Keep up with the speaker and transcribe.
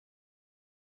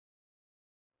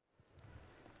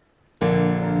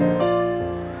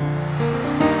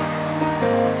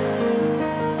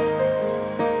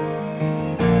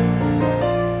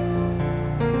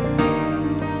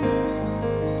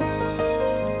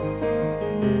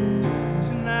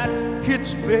Tonight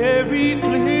it's very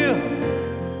clear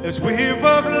as we're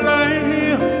both lying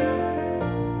here.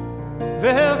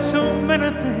 There's so many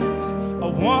things I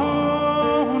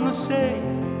want to say.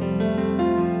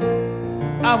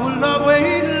 I will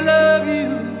always love you.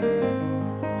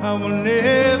 I will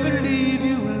never leave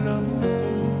you alone.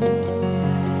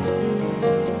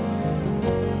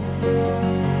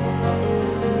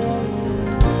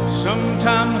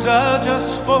 Sometimes I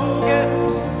just forget,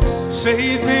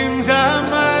 say things I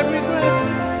might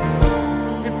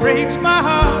regret. It breaks my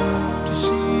heart to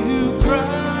see you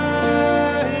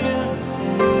crying.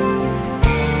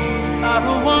 I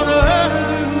don't wanna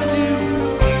lose you.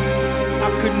 I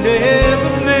could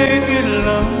never make it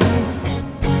alone.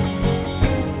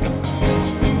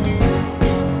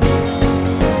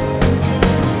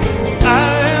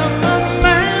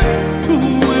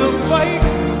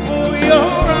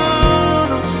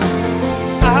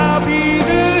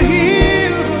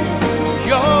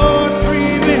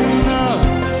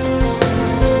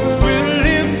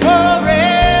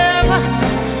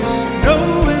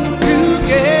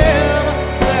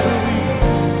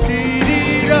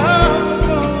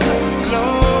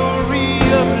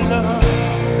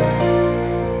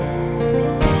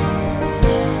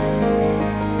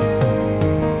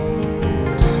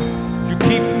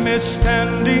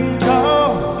 Standing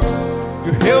tall,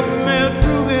 you help me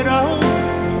through it all.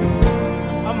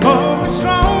 I'm always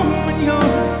strong when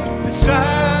you're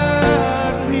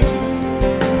beside me.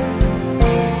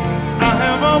 I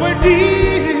have always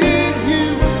needed you.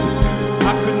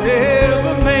 I could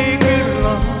never make it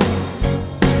alone.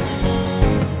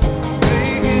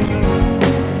 Make it alone.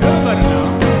 Nobody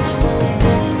knows.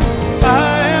 I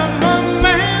am a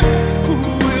man who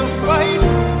will fight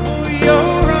for your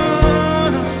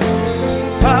honor.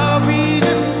 I'll be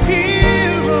the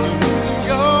hero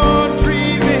you're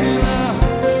dreaming of.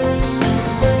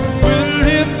 We'll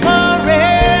live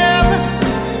forever.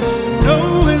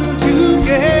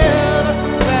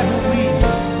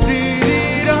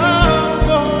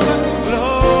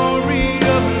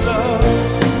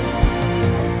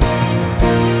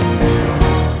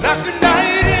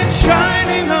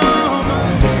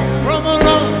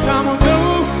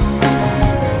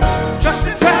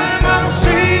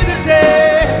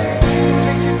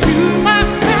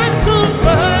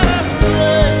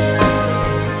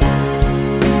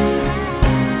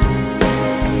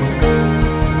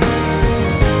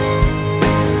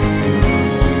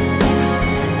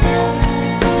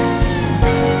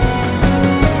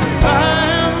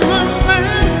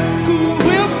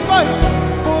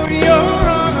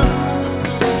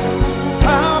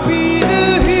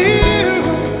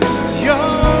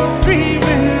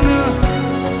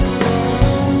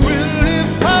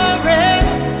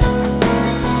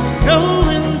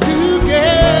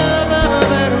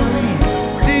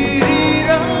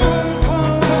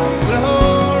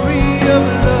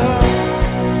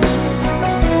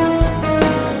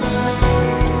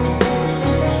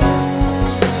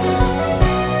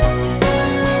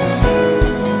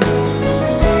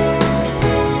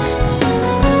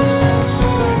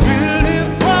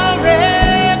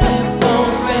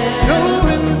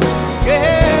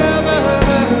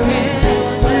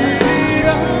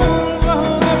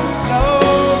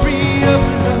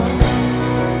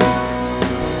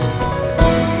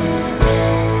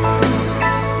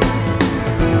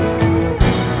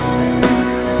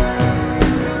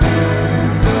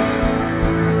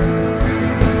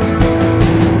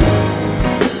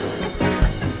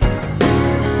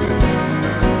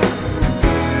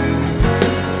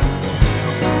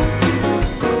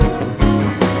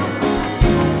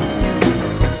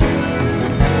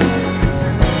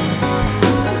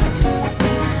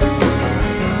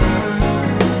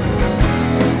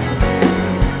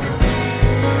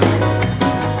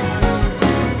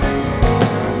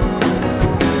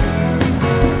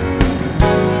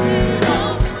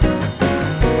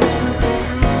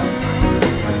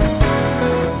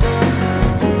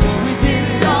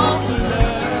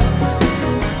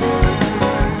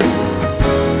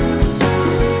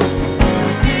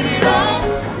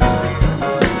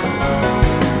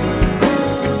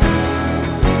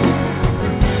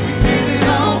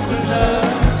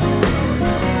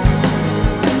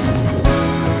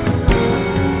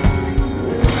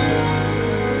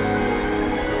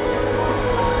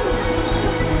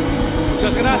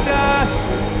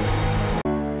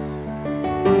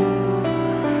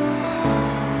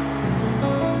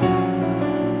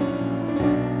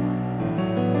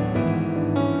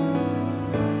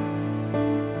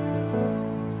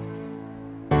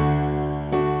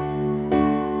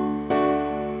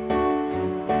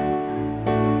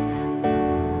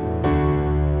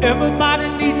 Everybody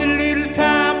needs a little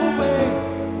time away,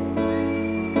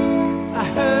 I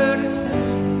heard it say,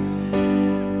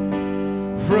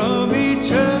 from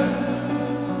each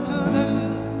other.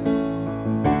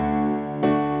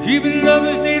 Even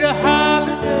lovers need a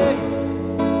holiday,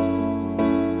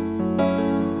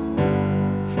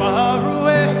 far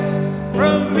away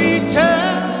from each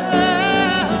other.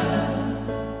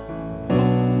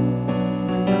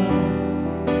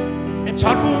 It's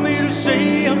hard for me to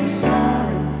say I'm sorry.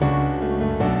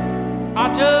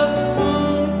 I just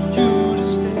want you to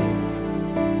stay.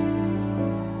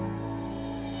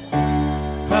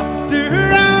 After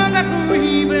all that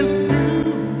we've been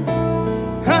through,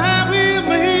 I will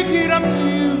make it up to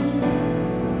you.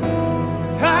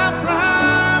 I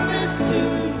promise to.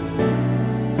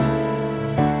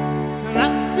 And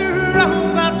after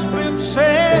all that's been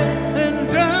said and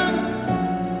done,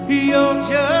 you're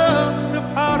just a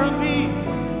part of me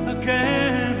I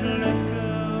can't let go.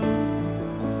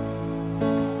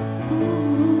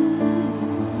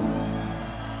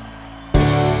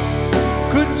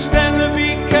 Couldn't stand to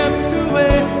be kept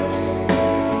away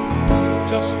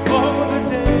just for the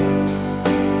day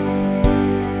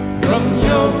from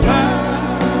your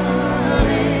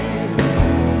body.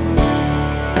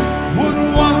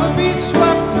 Wouldn't want to be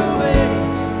swept away,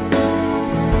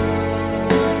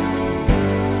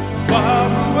 far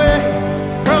away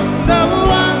from the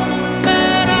one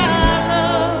that I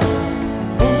love.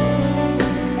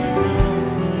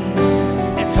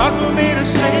 It's hard for me to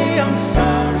say I'm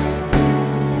sorry.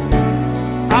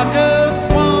 I just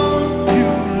want you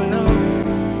to know.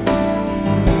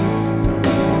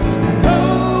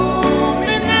 Hold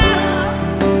me now,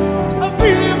 I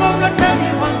really want to tell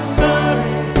you I'm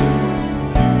sorry.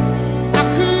 I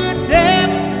could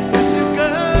never let you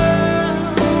go.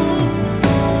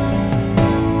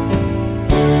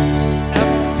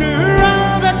 After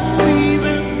all that we've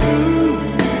been through,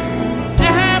 I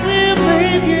will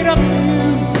make it up to you.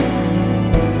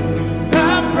 I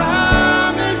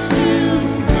promised you.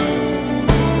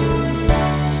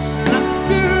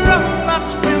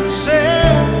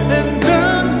 Said and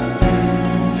done,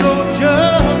 you're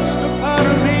just a part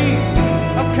of me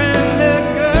I can't let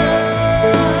go.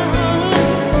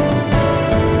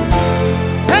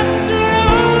 After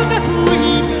all that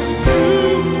we've been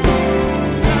through,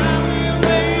 I will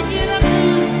make it up to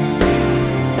you.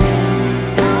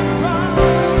 I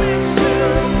promised you.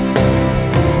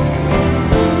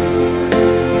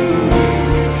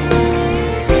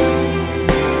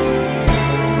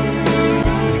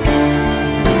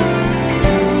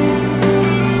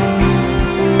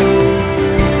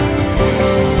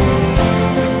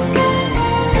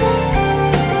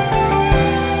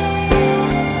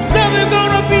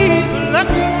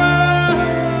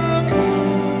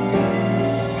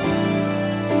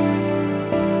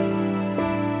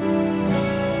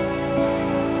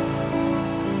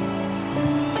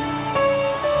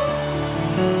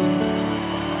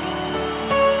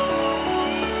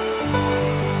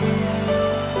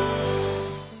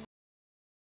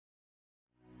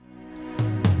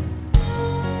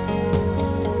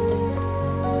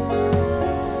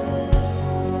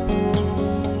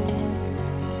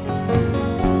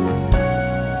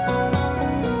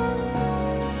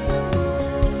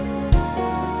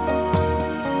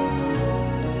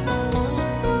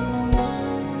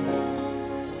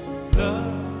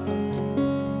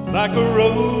 Like a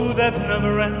road that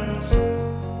never ends,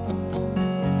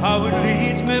 how it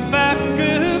leads me back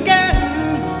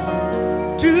again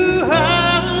to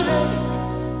how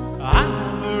I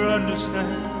never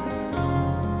understand.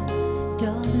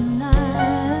 Darling,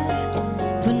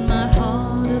 I put my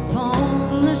heart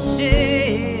upon the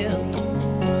shelf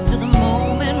till the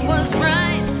moment was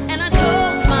right, and I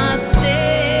told myself,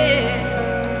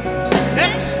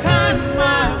 Next time I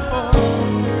fall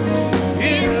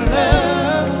in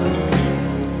love,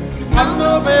 I'll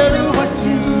know better what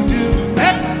to do.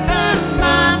 Next time I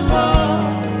fall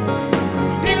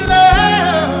in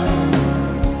love,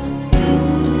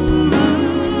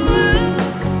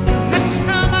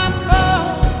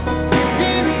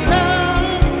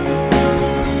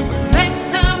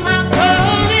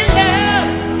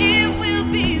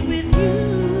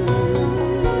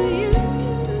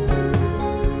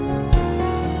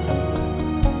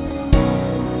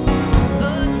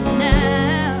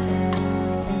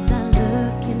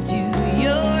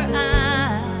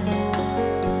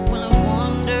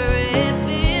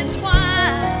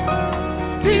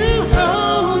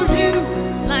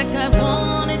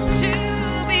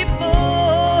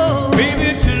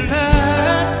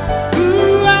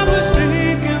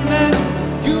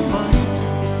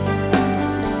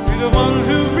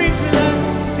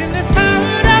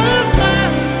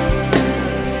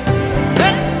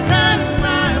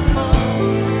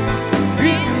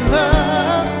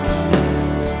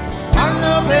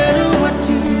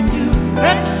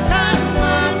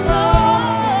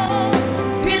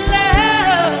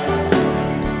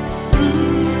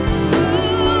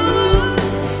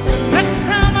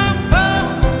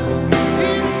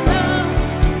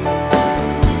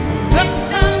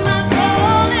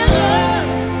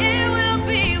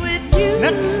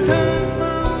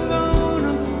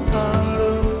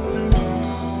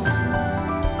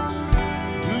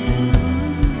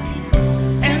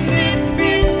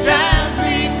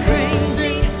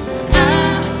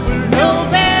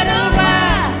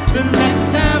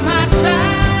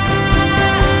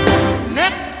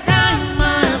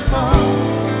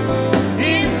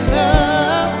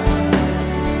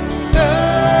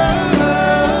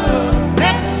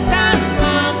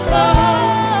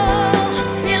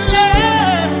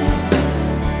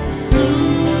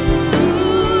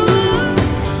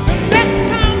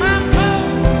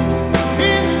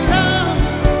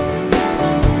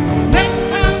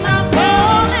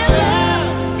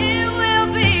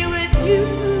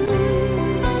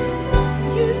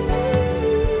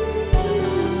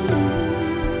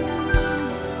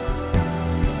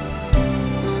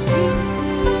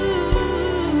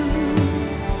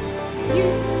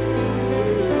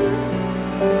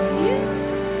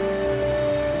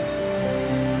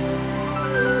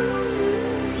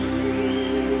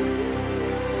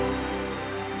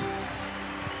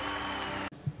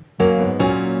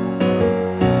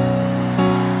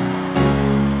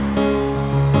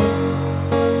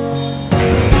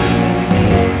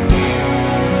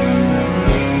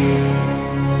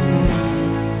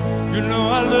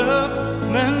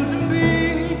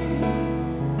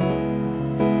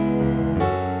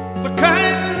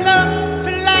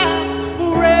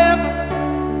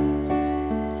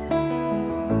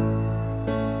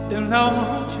 And I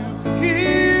want you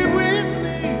here with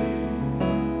me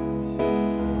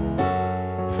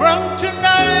from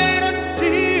tonight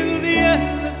until the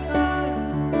end of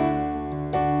time.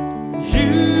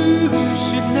 You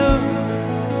should know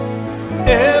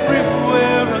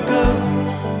everywhere I go,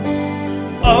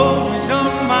 always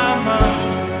on my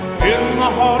mind, in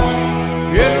my heart,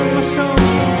 in my soul.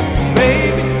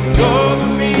 Baby, you're the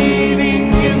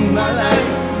meaning in my life.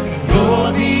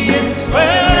 You're the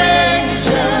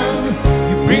inspiration.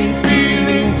 You bring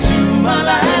feeling to my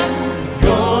life.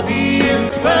 You're the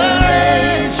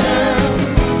inspiration.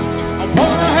 I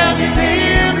wanna have you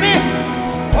near me.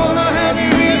 Wanna have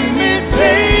you with me.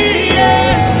 Say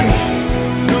yeah.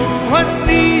 No one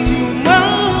needs you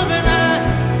more than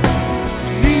I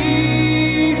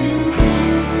need you.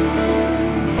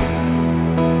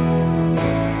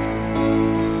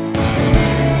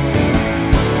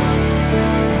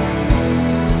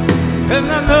 And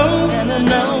I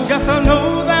know, yes I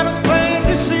know that it's plain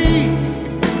to see.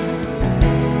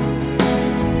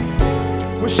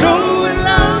 We're so in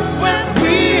love when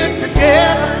we're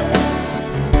together.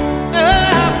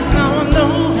 Now I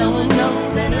know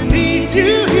that I need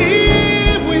you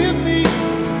here with me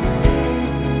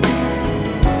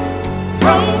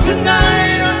from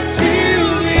tonight until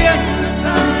the end of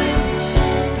time.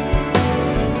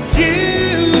 You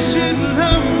should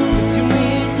know, yes you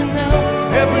need to know,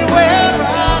 everywhere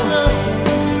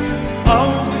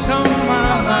always on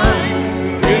my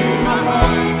mind, in my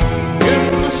heart, in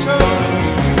my soul.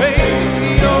 Baby,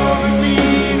 you're the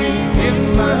meaning in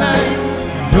my life.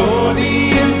 You're the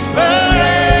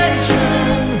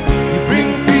inspiration. You bring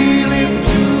feeling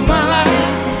to my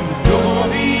life. You're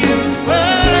the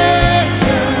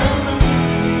inspiration.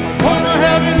 I wanna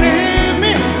have you near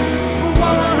me. I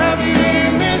wanna have you near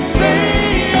me.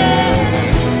 Say yeah.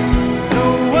 No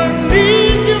one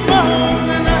needs you more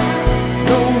than I.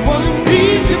 No one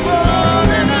needs you more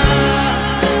than I.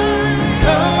 Oh,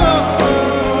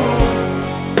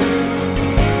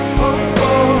 oh, oh, oh.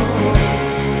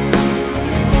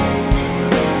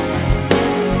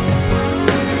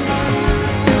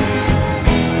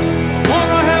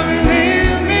 Wanna have you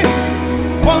near me.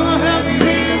 Wanna have you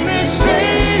near me. Say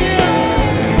yeah.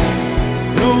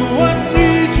 No one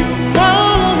needs you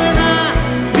more than I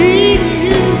need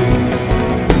you.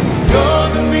 You're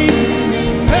the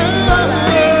meaning of my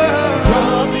life.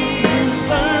 You're the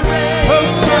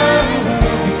inspiration.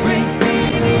 You bring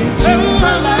feeling to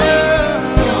my life.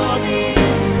 You're the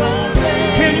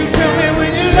inspiration. Can you tell me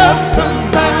when you love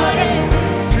somebody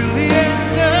till the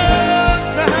end of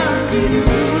time?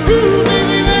 Ooh,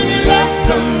 baby, when you love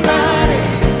somebody,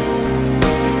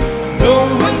 no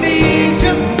one needs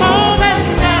you more than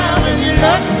now. When you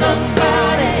love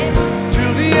somebody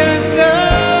till the end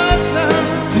of time.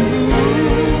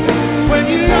 When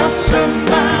you love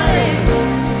somebody,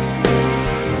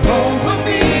 no one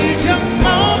needs you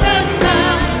more than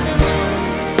now.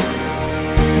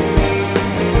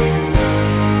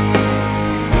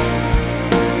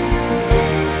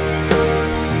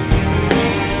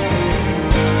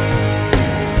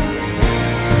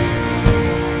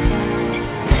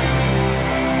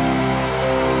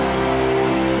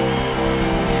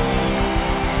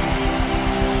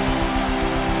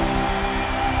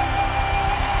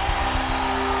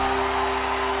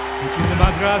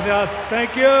 Muchísimas gracias.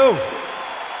 Thank you.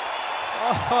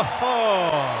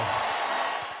 Oh.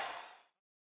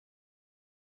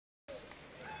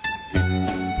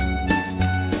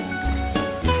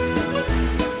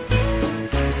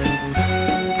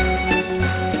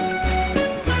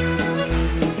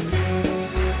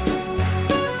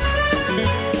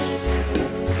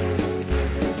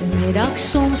 De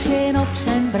middagzon scheen op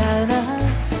zijn bruine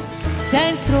huid.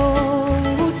 Zijn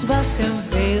strohoed was hem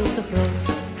veel te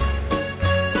groot.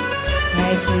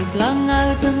 Hij sliep lang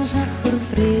uit en zag er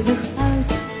vredig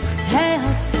uit. Hij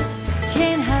had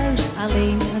geen huis,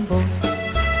 alleen een boot.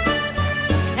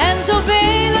 En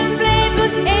zoveel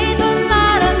bleven even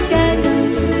naar hem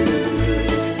kijken.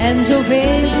 En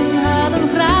zoveel hadden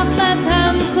graag met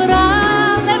hem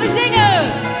geraakt. En we zingen!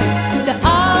 De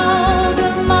oude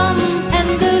man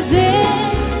en de zee.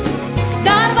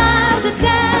 Daar waar de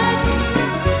tijd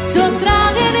zo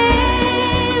traag in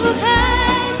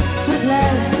eeuwigheid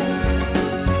verglijdt.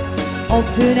 Op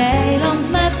hun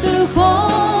eiland met de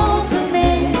golven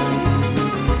mee.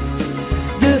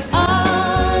 De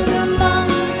oude man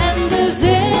en de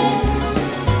zee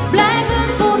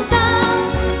blijven voortaan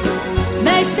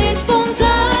mij steeds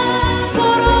spontaan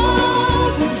voor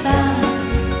ogen staan.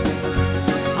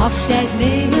 Afscheid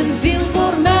nemen viel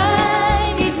voor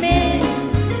mij niet meer.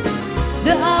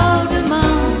 De oude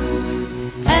man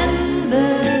en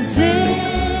de zee.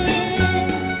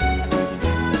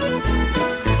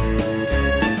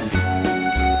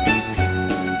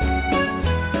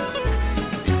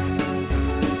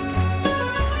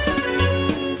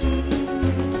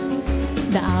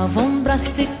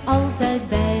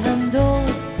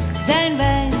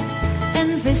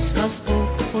 vis was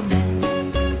ook voor mij.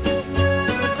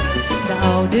 De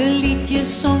oude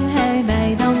liedjes zong hij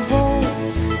mij dan voor.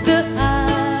 De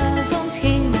avond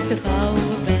ging te gauw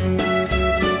voorbij.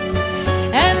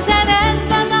 En zijn hand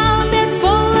was altijd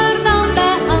voller dan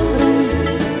bij anderen.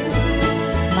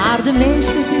 Maar de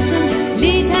meeste vissen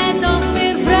liet hij toch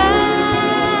weer vrij.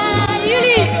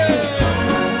 Jullie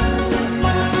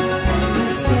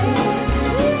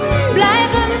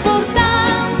blijven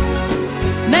voortaan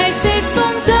mij steeds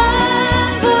spontaan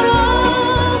voor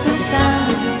open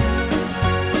staan.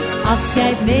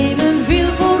 Afscheid nemen viel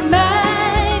voor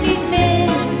mij niet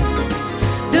meer.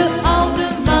 De oude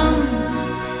man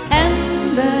en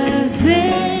de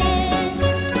zee.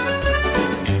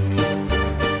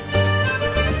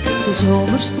 De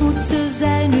zomersproeten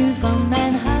zijn nu van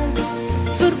mijn huis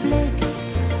verbleekt.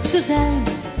 Ze zijn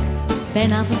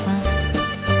bijna vervaagd.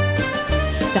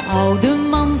 De oude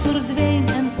man verdween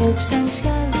en ook zijn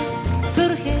schuit.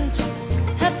 Vergeefs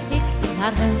heb ik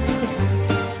naar hem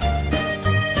gevraagd.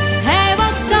 Hij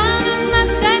was samen met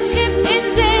zijn schip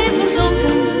in zee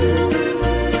verzonken,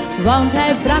 want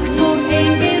hij bracht voor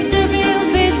één keer te veel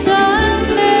vissen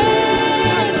mee.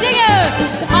 Zingen!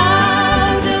 De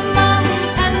oude man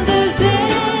en de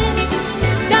zee,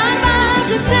 daar waar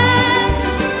de tijd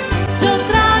zo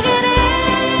traag in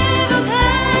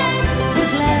eeuwigheid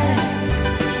verglijdt.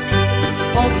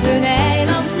 Op hun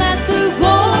eiland met de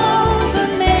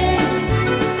golven mee.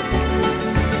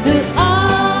 De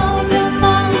oude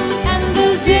man en de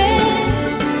zee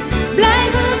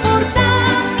blijven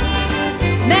voortaan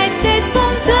mij steeds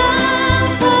spontaan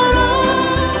voor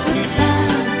ogen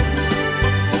staan.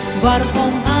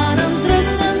 Waarom aan het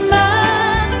rusten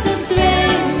met z'n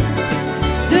twee?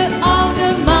 De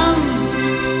oude man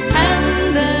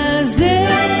en de zee.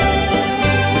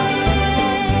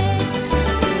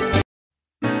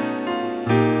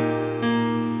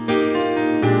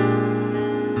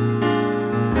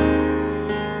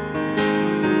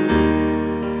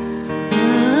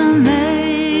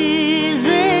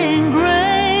 Amazing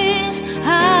grace,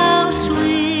 how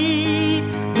sweet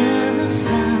the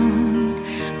sound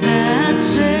that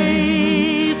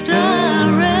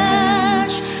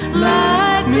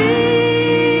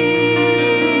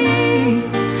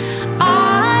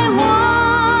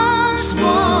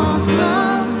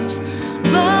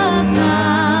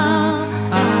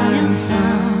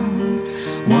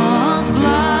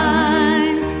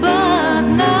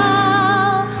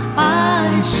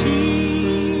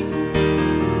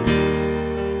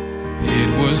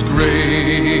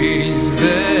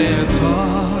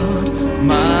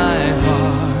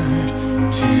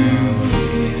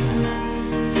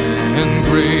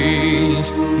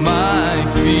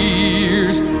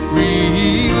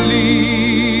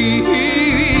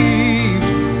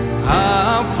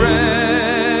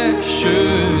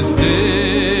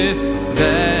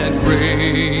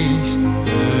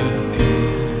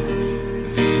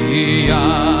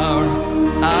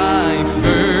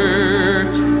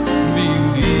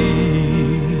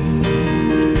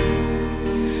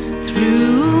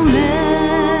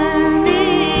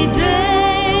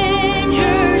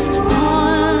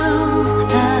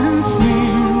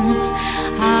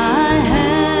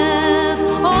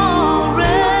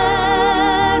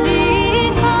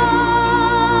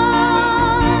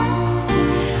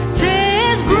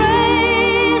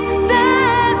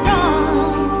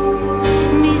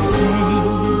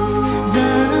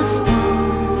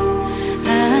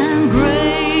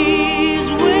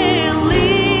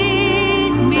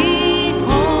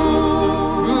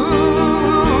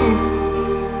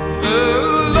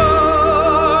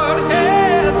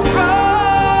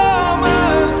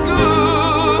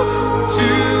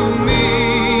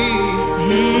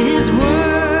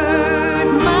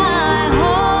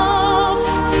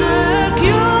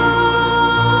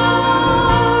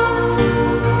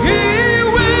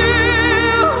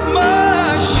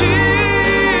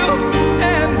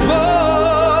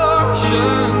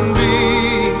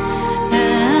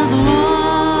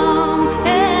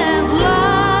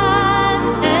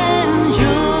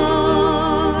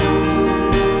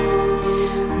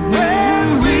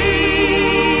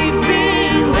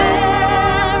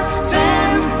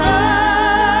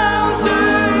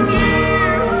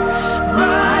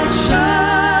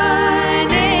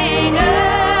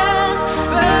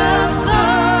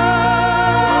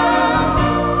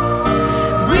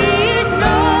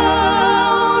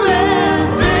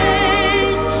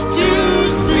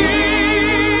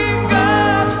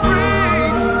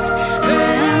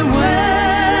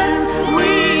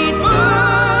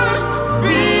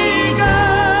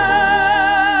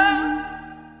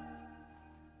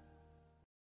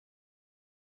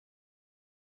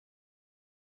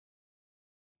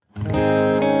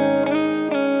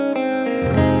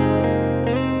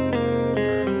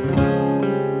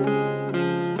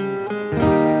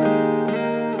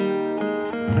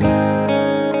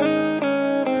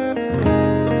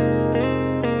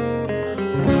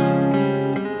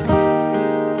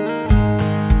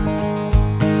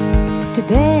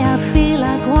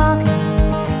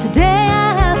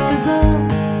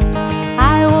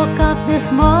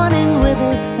this morning with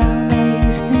a sound I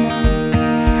used to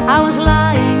know. I was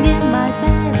lying in my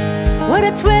bed with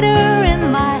a twitter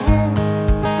in my head.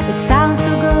 It sounds so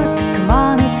good, come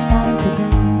on, it's time to go.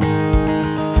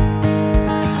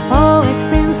 Oh, it's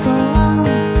been so long,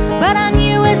 but I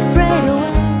knew it straight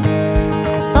away.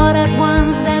 I thought at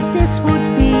once that this would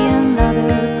be another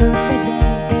perfect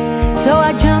day. So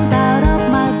I jumped out of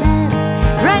my bed,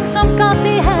 drank some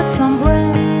coffee, had some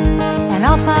bread, and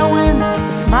off I went,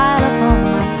 a smile upon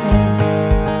my face.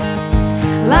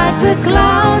 Like the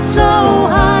clouds so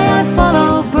high, I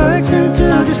follow birds into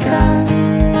the sky,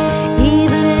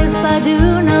 even if I do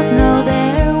not know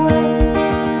their way.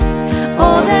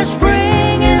 Oh, there's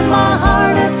spring in my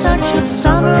heart, a touch of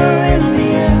summer in the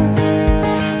air.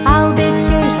 I'll be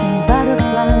chasing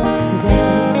butterflies today.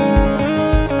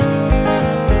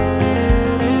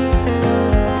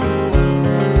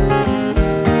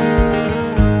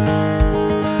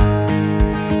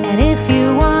 And if you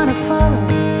wanna follow,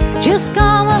 just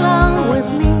come along with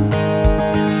me.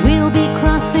 We'll be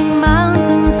crossing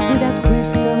mountains to that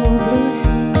crystal blue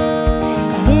sea.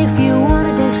 And if you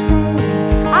wanna go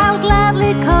sailing, I'll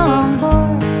gladly come on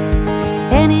board.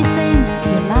 Anything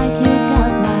you like, you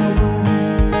got my word.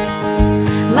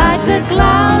 Like the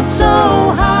clouds so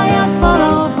high, I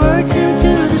follow birds into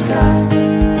the sky,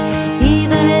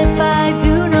 even if I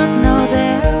do not know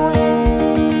their way.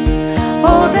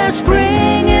 Oh, there's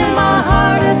spring in my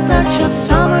heart, a touch of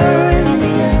summer in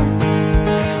the air.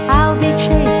 I'll be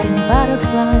chasing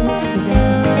butterflies today.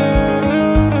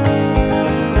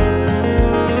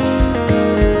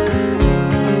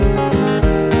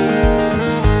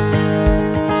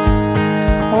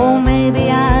 Oh, maybe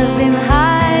I've been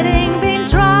hiding, been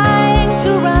trying to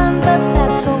run, but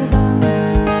that's all done,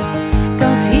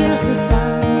 'cause here's the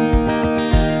sun.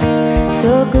 So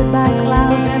goodbye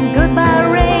clouds and goodbye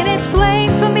rain, it's plain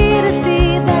for me to see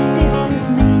that this is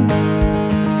me.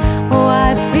 Oh, I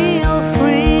feel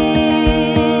free.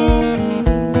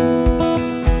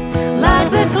 Like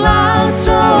the clouds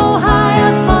so high,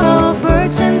 I follow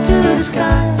birds into the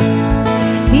sky,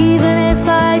 even if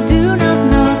I do not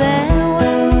know their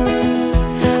way.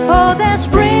 Oh, there's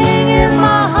spring in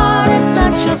my heart, a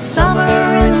touch of summer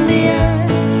in the air.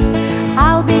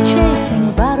 I'll be chasing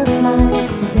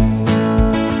butterflies today.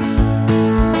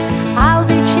 I'll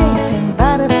be chasing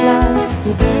butterflies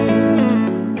today.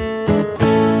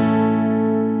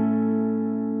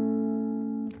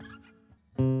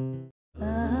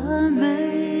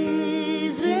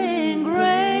 Amazing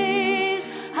grace,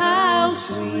 how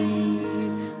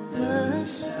sweet the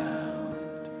sound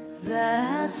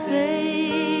that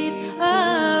saved a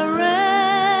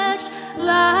wretch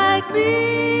like me.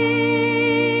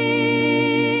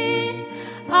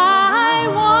 I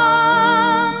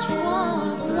once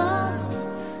was lost,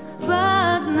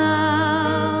 but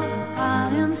now I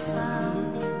am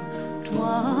found.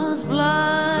 'Twas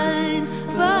blind,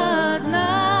 but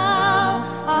now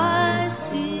I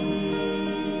see.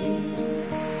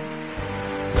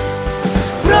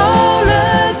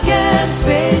 Vrolijk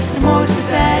kerstfeest, de mooiste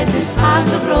tijd is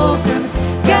aangebroken.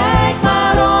 Kijk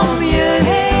maar om je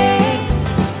heen.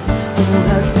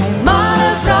 Vooruit mijn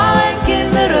mannen, vrouwen en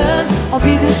kinderen, op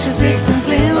ieders gezicht een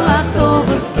glimlach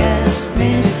over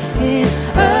Kerstmis. Is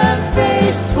een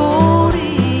feest voor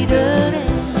iedereen.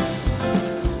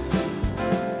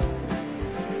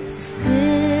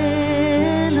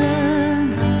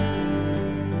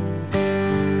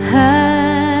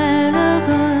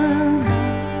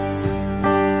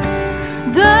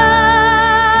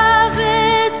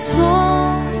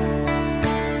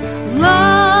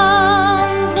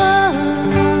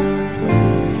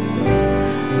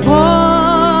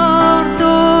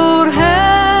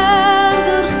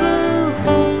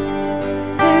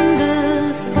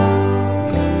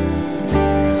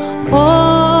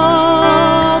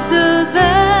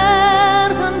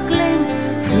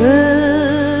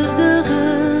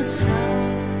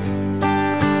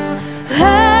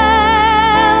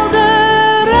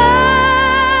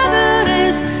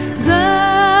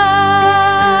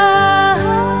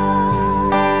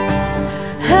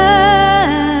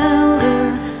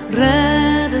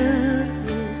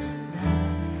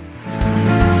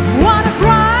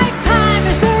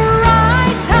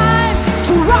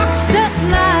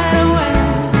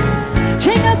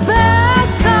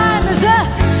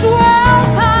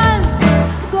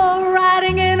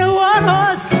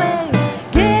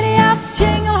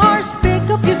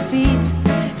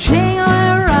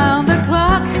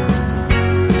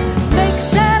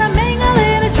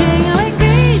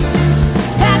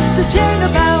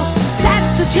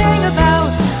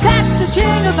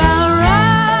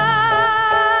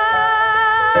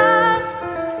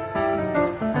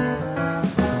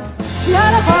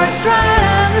 voice, try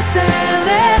to understand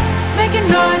it. Make a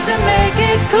noise and make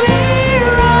it clear.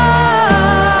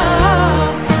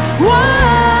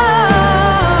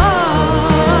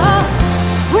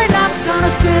 We're not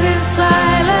gonna sit in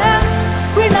silence.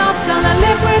 We're not gonna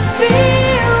live with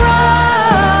fear.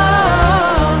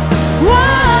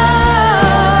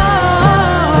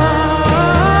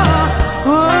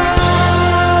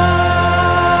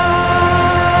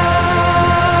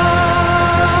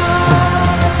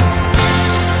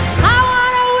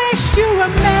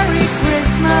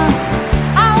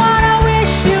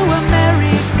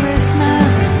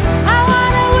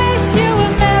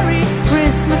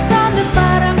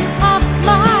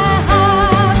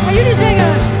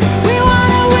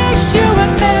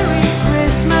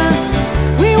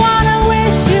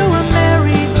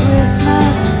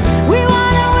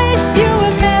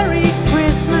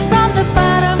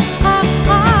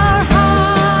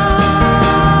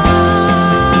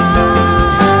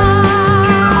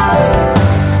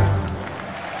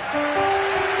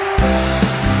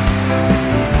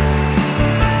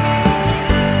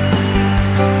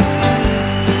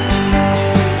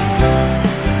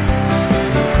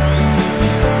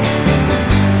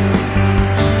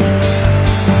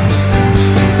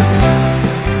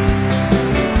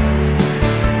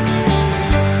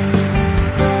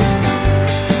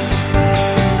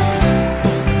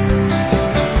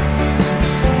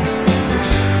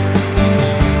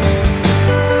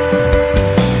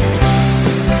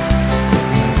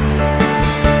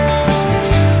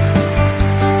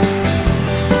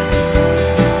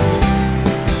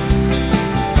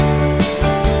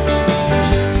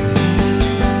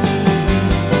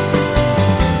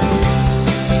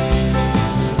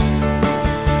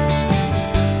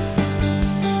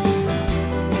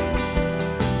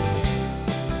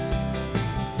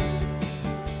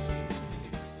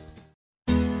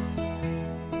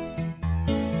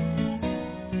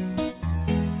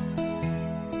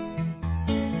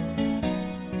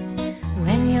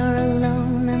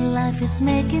 Is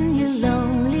making you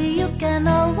lonely, you can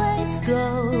always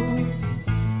go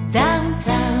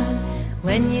downtown.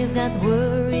 When you've got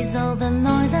worries, all the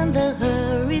noise and the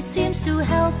hurry seems to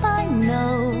help, I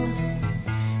know.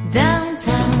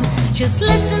 Downtown, just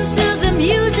listen to the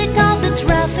music of the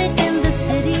traffic in the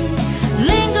city.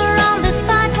 Linger on the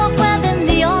sidewalk where the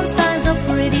neon signs are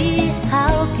pretty.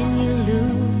 How can you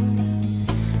lose?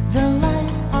 The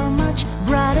lights are much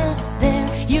brighter there.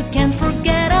 You can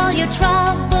forget all your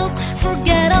troubles,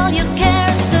 forget all your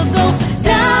cares, so go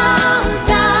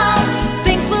downtown.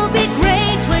 Things will be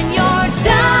great when you're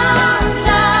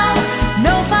downtown.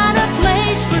 No finer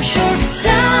place for sure.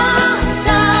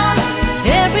 Downtown,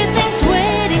 everything's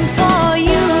waiting for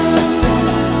you.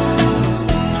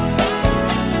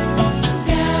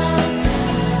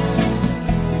 Downtown.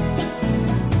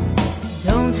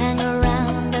 Don't hang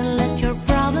around and let your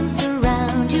problems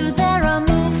surround you. There are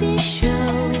movie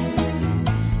shows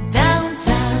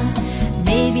downtown.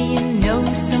 Maybe you know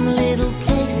some little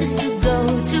places to go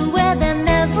to where they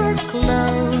never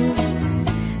close.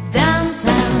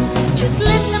 Downtown, just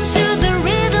listen to the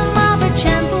rhythm of a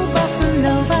gentle bossa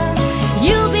nova.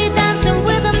 You'll be dancing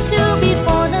with them too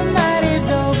before the night is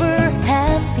over.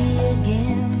 Happy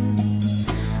again.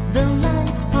 The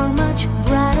lights are much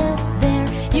brighter there.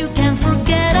 You can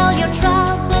forget all your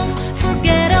troubles,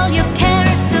 forget all your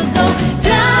cares, so go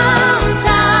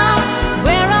downtown,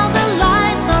 where all the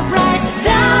lights are bright.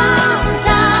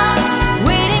 Downtown,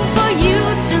 waiting for you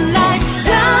tonight.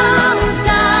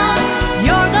 Downtown,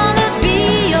 you're gonna be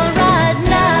alright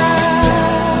now.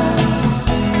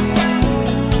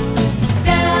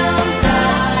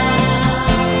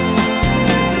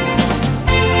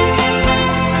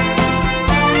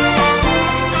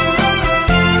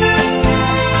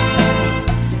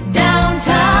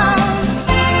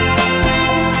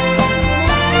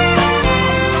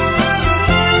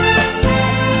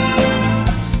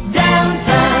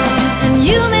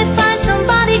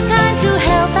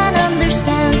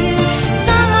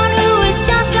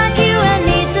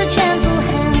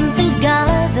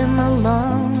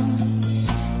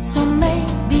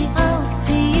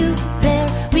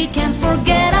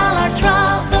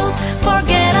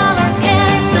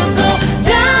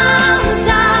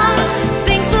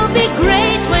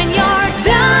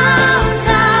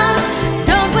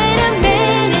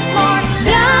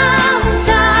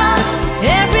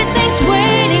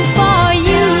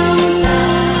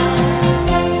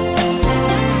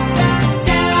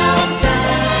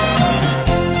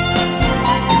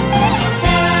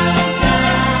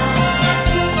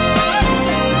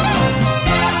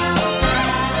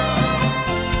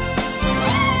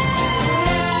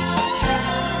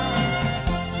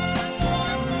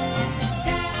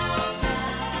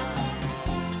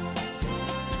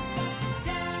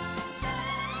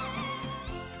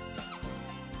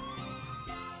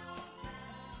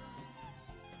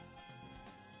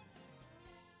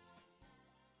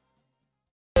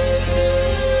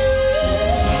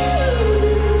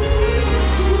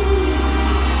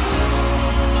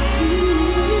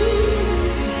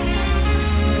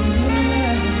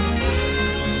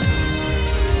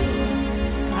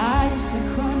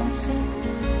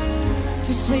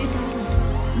 to sleep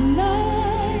at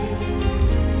night.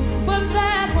 But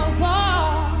that was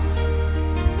all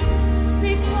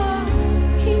before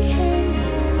he came.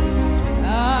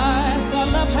 I thought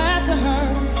love had to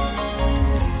hurt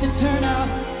to turn out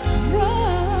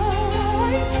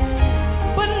right.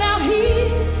 But now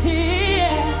he's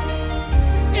here.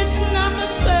 It's not the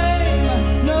same.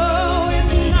 No,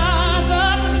 it's not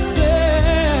the same.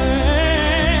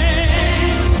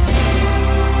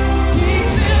 He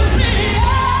fills me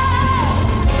up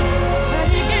and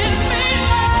he gives me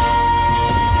love.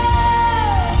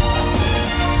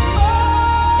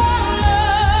 More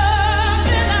love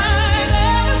than I've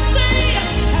ever seen.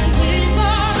 And he's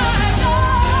all I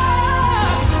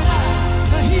got.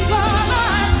 He's all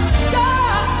I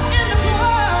got in this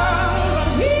world.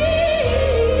 He's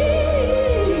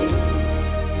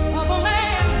of a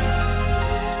man.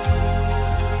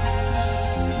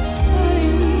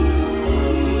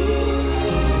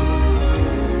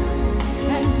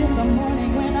 And in the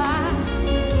morning when I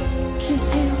kiss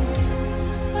his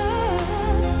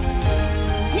eyes,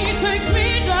 he takes me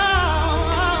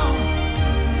down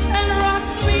and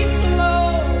rocks me slow.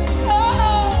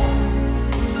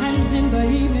 And in the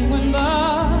evening when the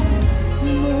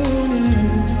moon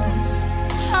is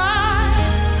high,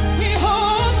 he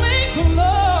holds me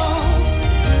close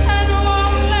and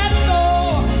won't let go.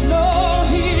 No,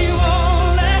 he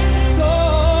won't let go.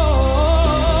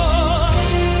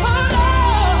 Oh no,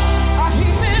 he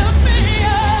fills me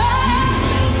up.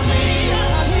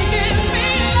 He gives me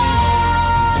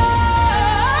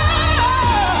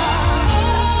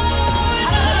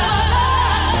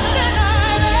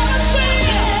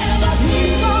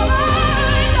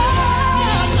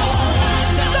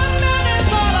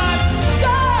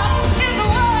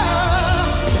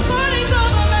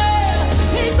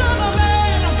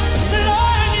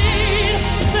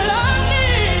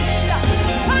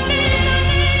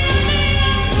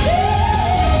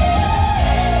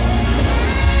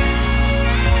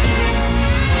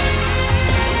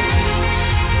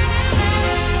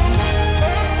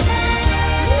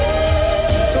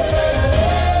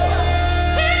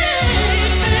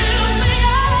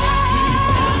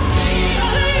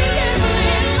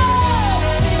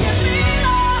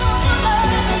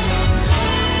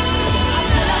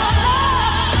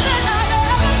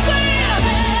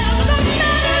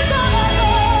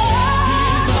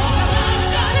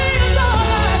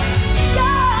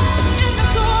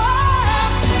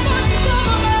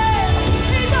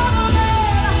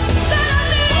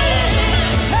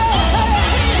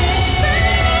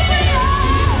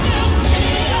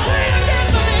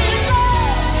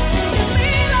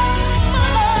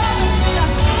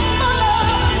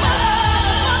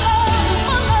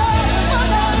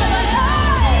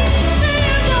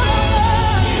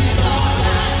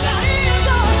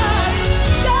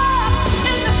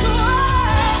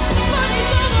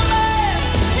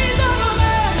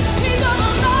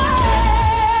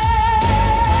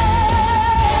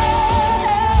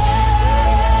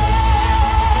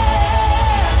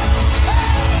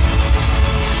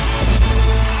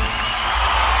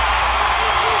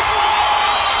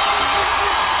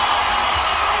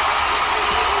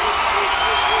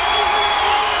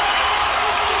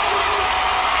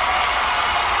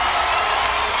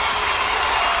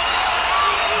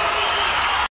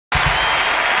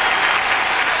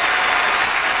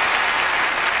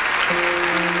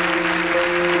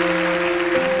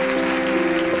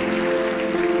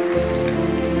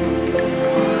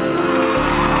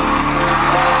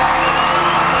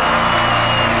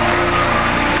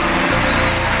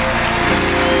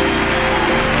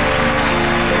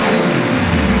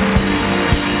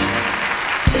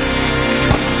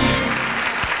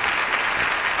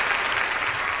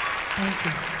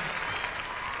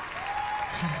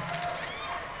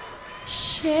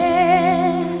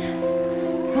share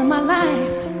my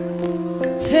life.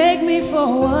 Take me for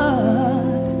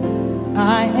what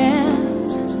I am,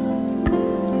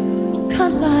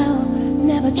 'cause I'll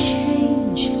never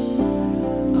change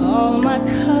all my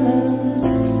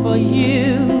colors for you.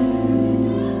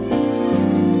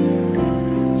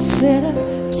 Said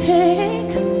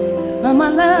take my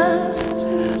love,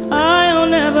 I'll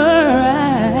never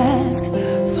ask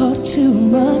for too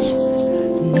much.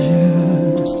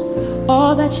 Just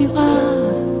all that you are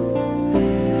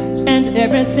and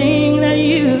everything that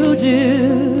you do.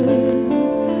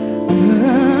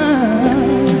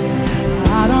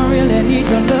 I don't really need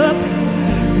to look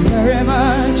very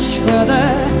much further.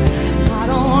 I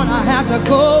don't wanna have to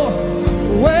go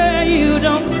where you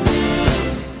don't.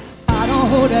 I don't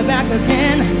hold it back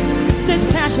again. This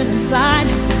passion inside,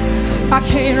 I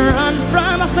can't run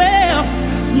from myself.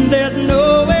 There's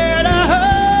nowhere to hide.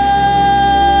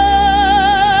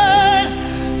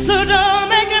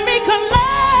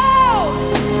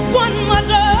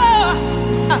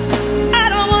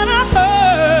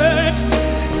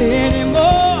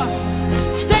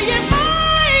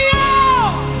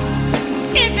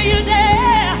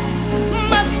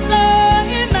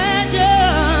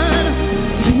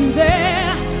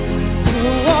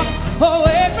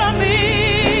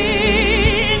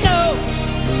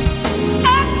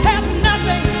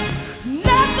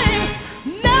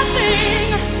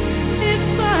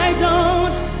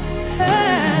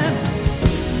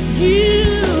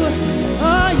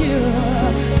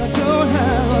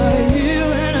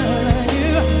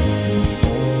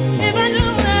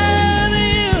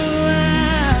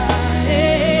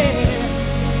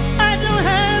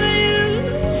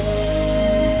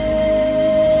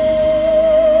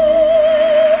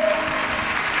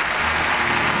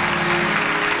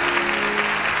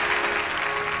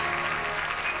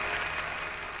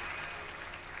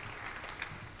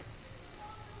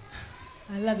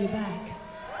 I love you back.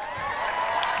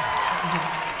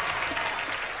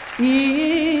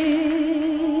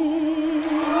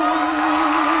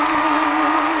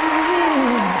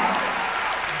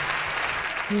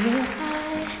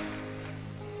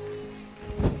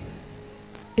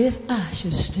 If I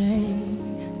should stay,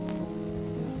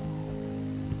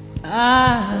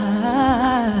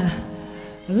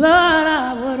 Lord,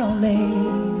 I would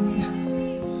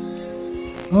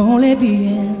only be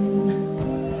in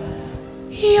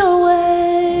your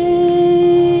way,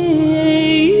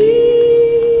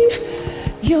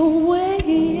 your way.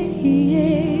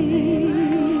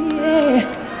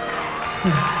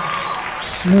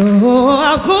 So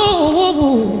I'll go,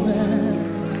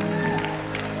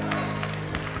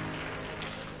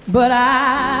 but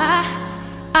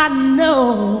I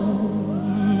know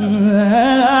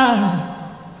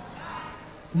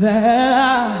that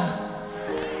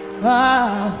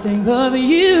I think of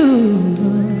you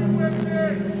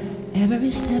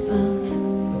every step of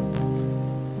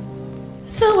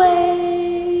the way.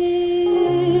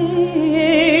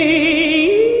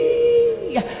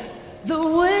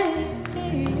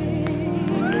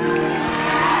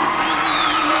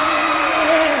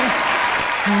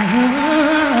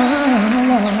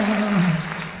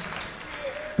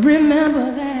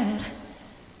 Remember that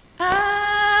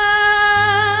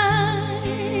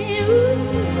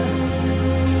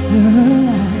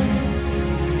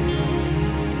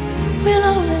will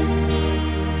always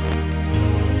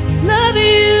love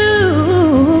you.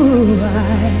 I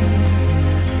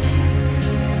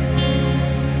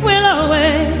will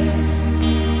always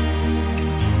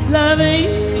love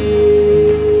you,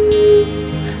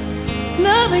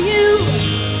 love you,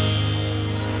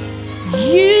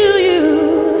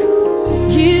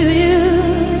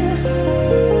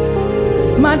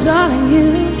 my darling,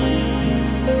 you.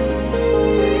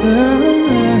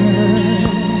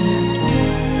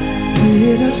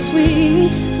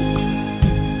 Bittersweet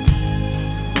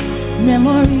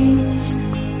memories,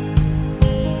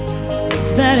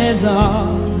 that is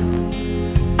all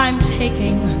I'm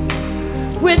taking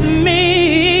with me.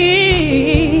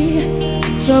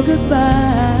 So goodbye,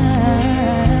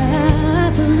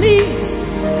 please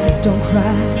don't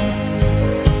cry.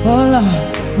 Oh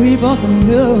Lord, we both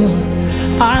know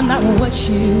I'm not what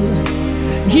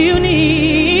you need.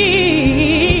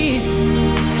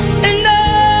 And I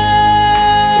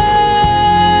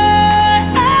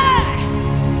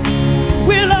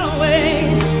will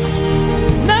always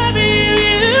love you.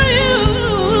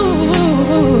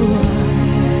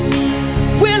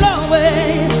 Will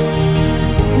always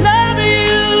love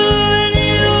you, and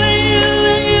you, and you,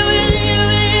 and you, and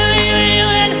you,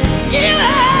 and you,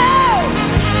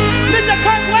 Mr.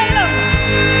 Kirk Whalum.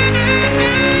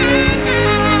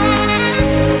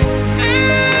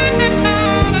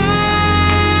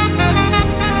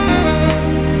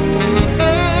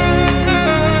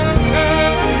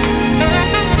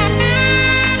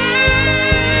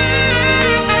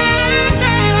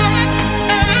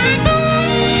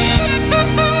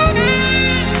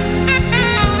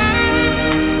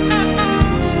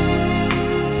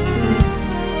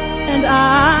 And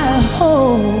I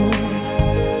hope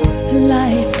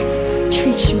life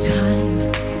treats you kind,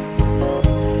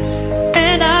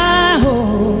 and I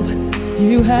hope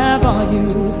you have all you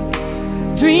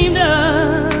dreamed of,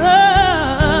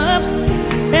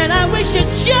 and I wish you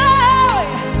joy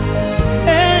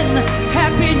and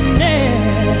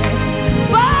happiness.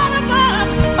 But above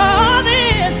all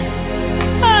this,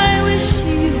 I wish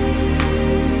you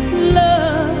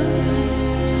love,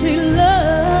 sweet love.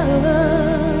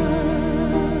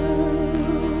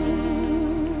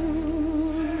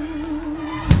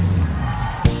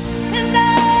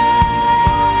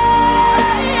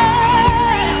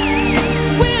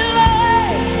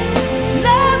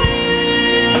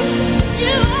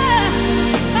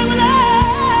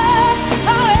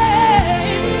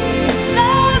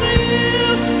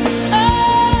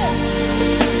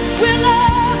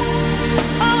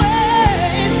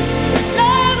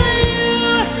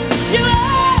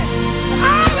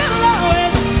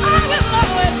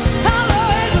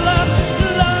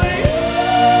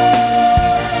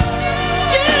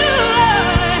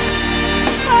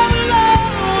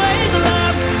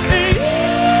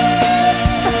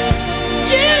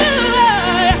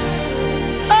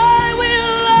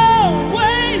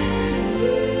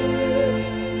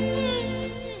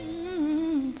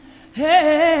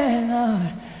 Hey,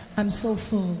 Lord, I'm so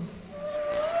full.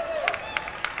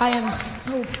 I am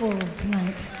so full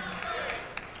tonight.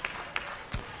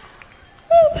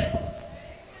 Woo.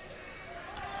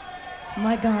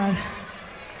 My God.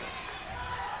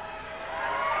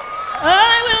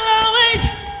 I will always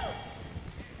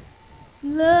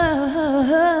You,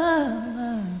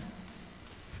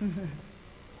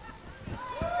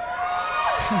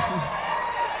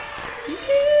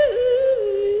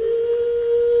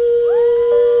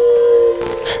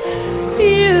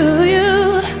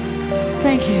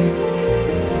 thank you.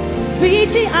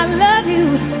 BT, I love you.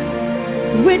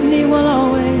 Whitney will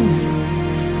always,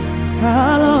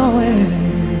 I'll always.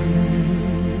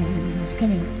 Come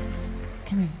here,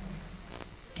 come here,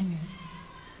 come here.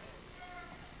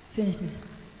 Finish this.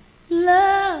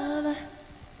 Love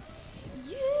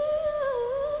you.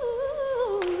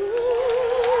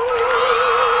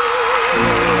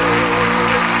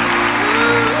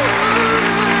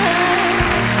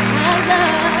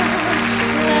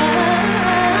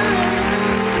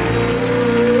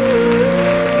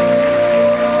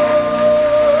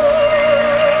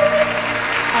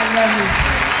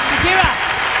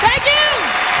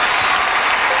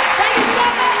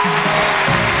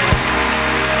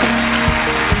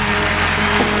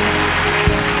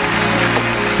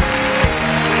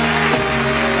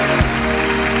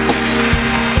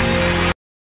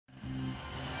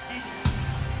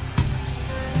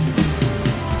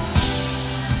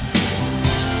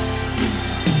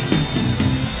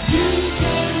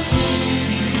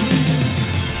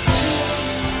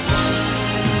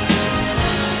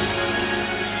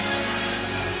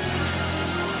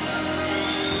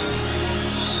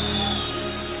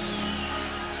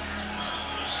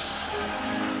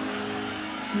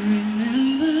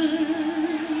 Remember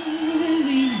when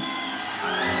we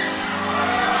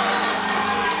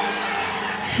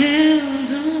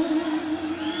held on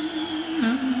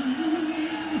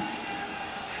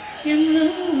in the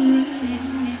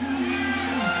rain,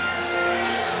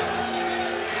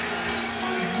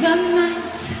 the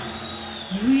nights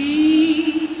we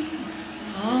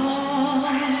almost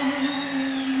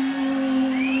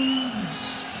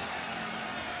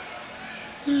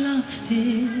lost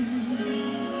it.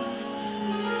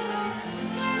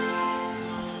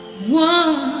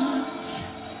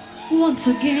 Once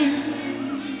again,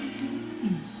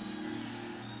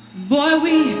 boy,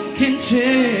 we can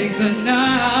take the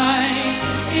night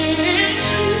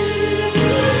into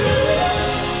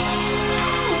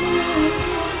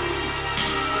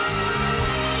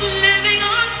living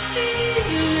on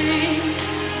feelings,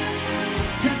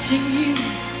 touching you,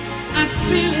 I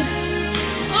feel it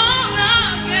all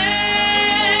again.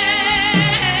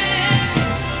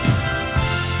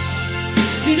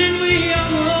 Didn't we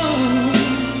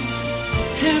almost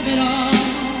have it all?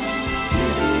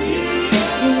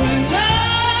 When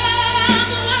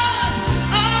love was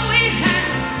all we had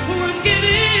worth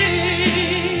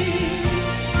giving,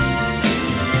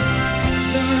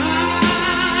 the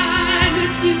ride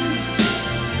with you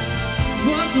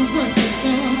was worth it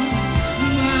for,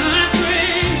 my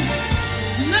friend.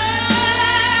 Love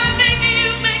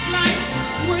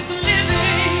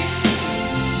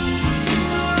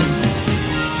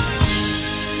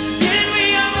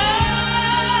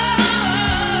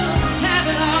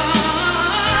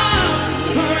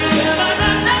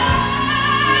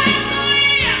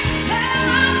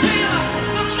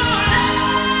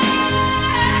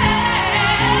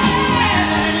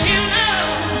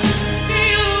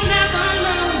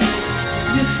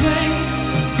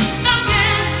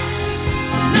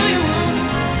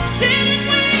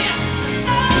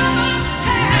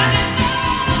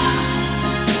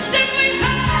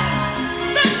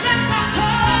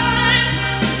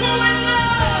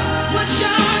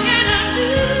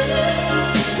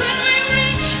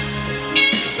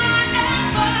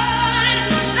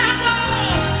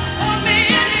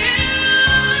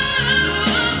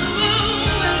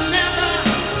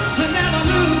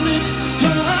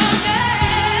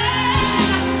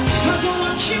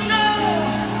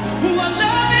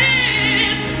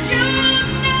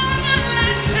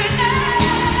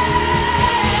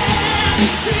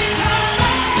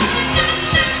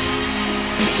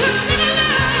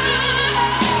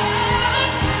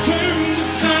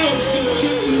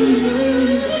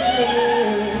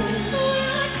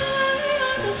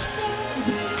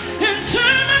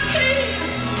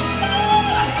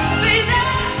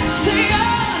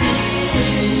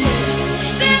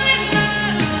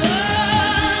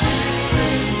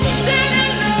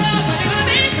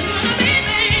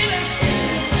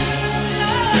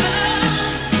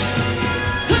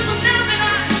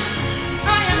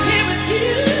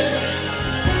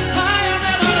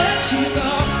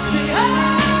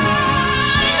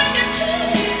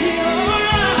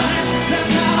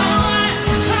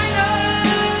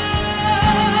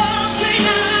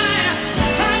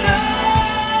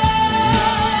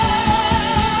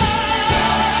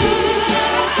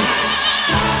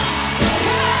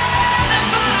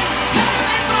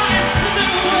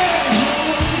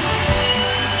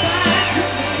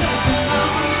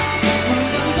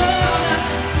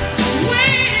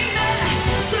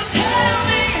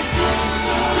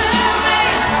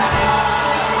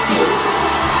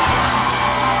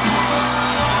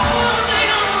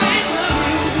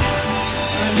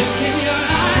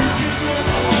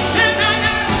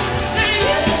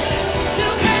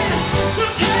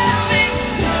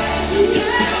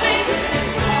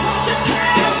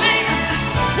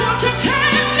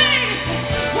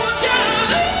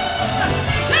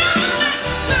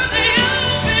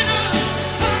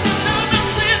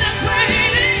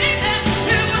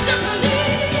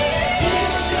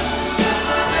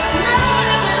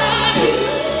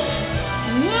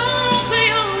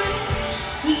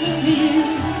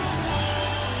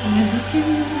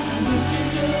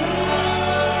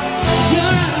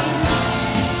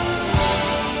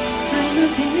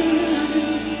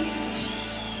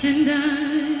And I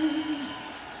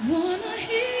wanna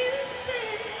hear you say,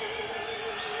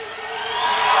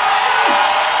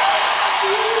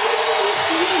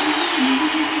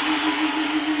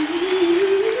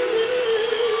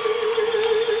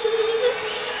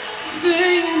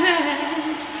 baby,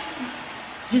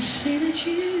 just say that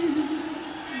you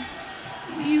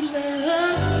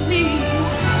love me,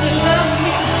 love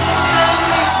me, love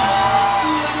me.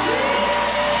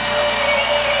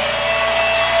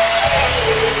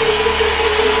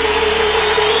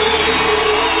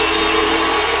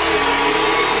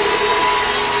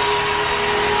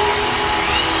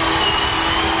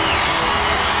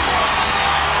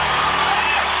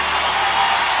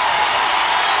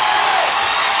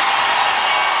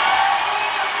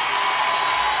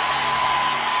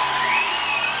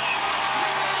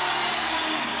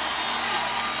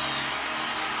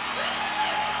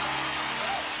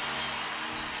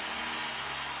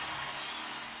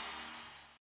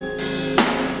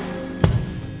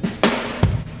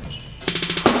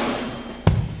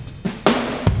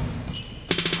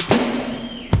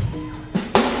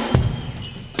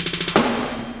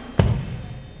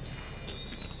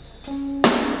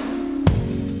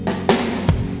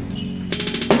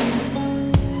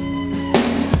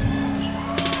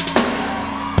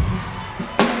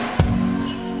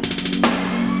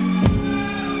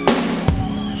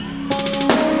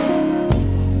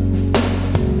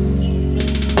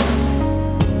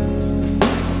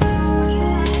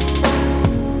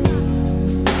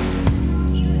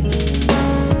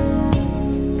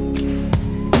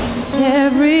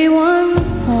 Everyone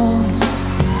falls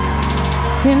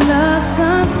in love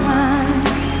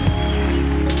sometimes.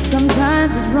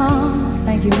 Sometimes it's wrong,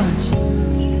 thank you much.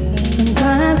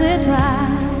 Sometimes it's right.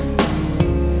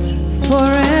 For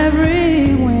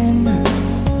every win,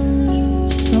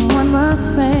 someone must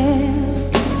fail.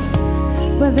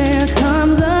 But there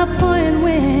comes a point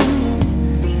when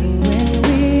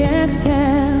we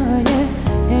exhale, yeah,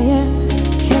 yeah, yeah.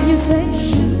 Can you say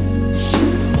shoot,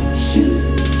 shoot, shoot?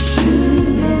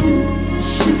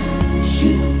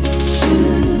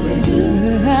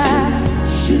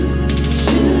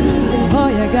 All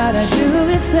you gotta do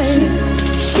is say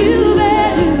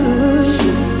shoo-ba-doo,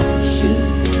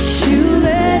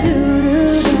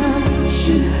 shoo-ba-doo,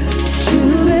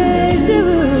 shoo-ba-doo.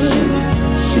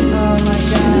 Oh my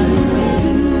God.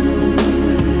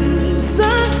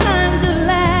 Sometimes you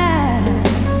laugh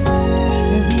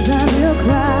and sometimes you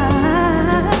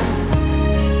cry.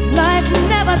 Life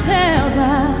never tells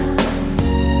us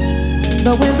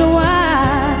the winds are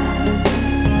wise,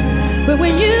 but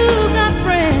when you've got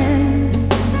friends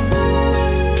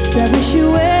that wish you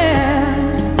well,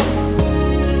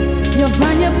 you'll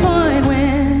find your point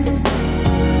when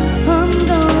I'm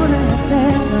gonna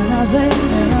tell, and I'll say,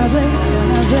 and I'll say,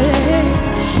 and I'll say,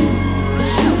 shoot,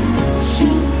 shoot,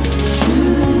 shoot, shoot.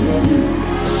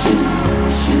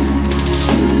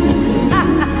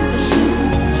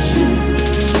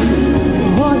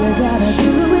 All you gotta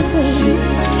do is say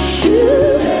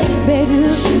shoot, baby,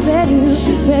 baby,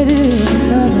 baby,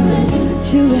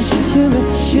 shoot, shoot,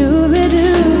 shoot, do,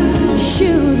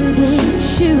 shoot, do,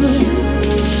 shoot,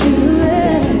 shoot,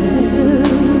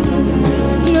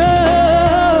 no,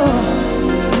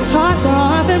 hearts are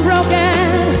often broken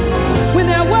when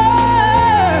there are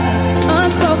words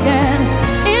unspoken.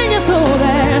 In your soul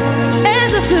there's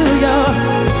answers to your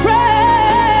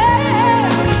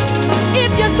prayers.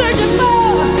 If you're searching for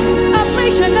a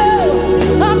place you know,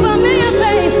 a familiar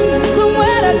place,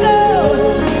 somewhere to go,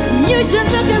 you should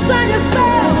look inside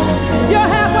yourself. You're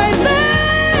halfway there.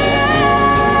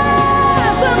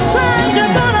 Sometimes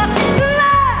you're gonna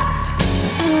laugh,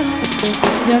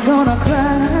 you're gonna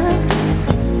cry.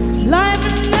 Life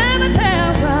never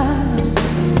tells us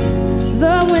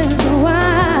the winds are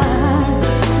wise.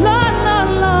 Lord, Lord,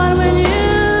 Lord, when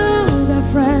you got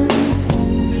friends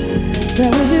that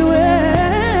wish you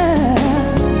well,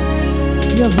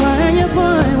 you'll find your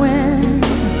point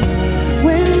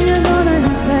when you're gonna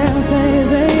exhale. Say,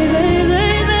 say, say,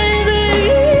 say, say, say,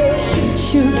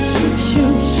 shoot,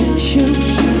 shoot, shoot, shoot,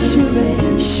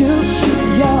 shoot,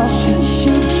 y'all,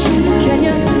 shoot. Can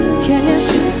you, can you,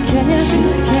 can you,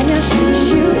 can you shoot? Can you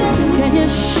shoot? Can you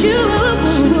shoot?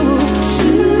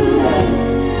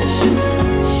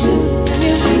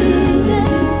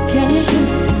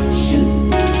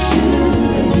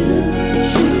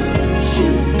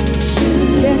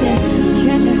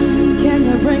 Can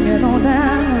you bring it on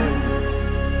down?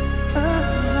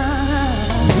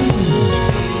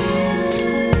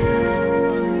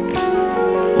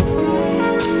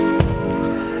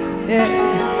 Yeah,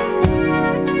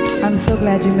 I'm so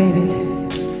glad you made it.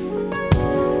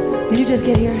 Did you just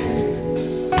get here?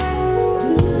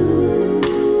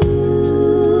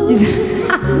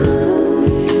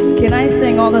 Can I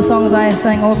sing all the songs I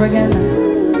sang over again?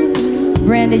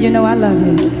 Brandy, you know I love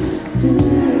you.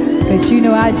 But you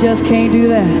know I just can't do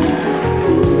that.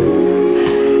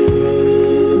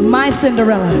 My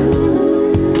Cinderella.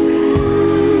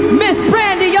 Miss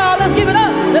Brandy, y'all, let's give it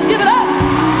up. Let's give it up.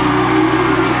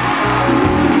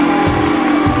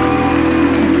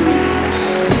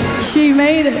 She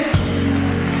made it.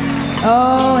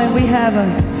 Oh, and we have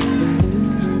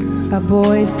a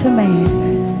boys to man.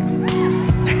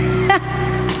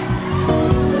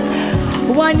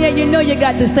 One year, you know you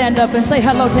got to stand up and say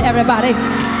hello to everybody.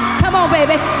 Come on,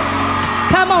 baby.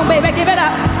 Come on, baby, give it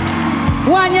up.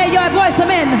 One year, you're a voice to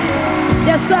men.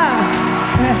 Yes, sir.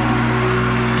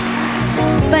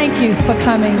 Thank you for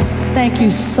coming. Thank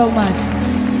you so much.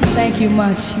 Thank you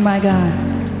much, my God.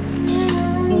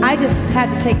 I just had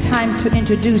to take time to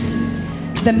introduce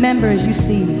the members you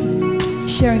see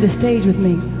sharing the stage with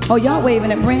me. Oh, y'all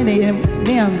waving at Brandy and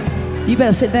them. You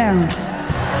better sit down.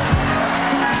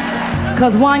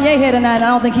 Because Wanye here tonight, I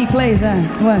don't think he plays that.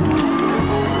 What?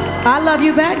 I love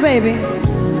you back, baby.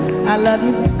 I love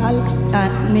you.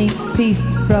 Me, peace,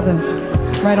 brother.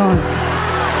 Right on.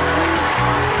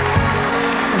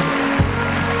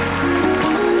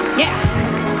 Yeah.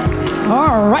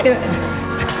 All right.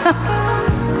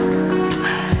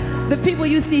 The people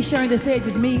you see sharing the stage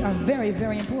with me are very,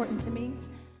 very important to me.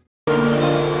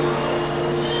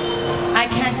 I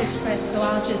can't express, so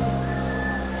I'll just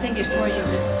sing it for you.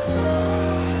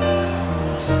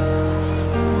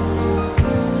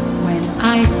 When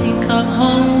I think of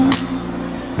home,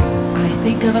 I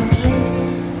think of a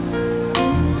place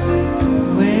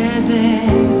where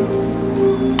there's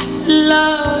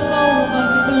love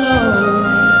overflowing.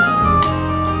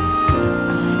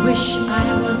 I wish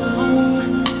I was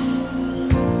home.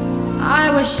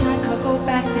 I wish I could go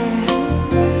back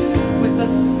there with the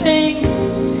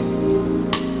things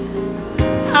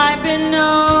I've been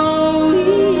knowing.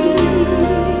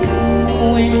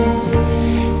 Wind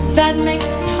that makes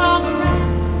the tall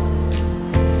grass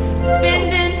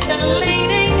bend into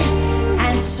leaning,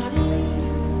 and suddenly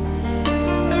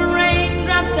the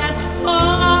raindrops that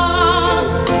fall,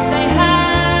 they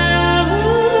have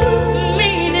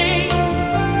meaning.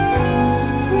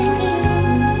 Sprinkling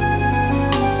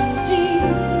the sea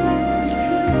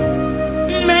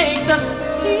makes the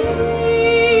sea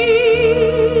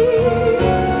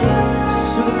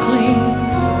so clean.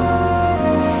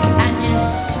 And yes,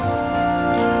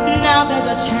 now there's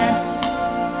a chance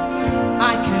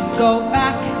I can go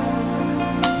back,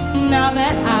 now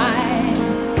that I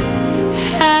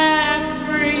have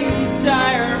free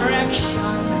direction.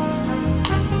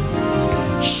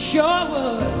 Sure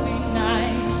would be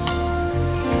nice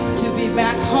to be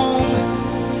back home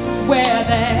where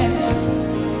there's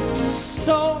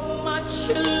so much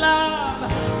love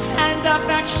and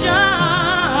affection.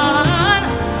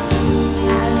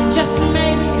 And just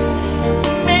maybe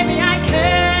I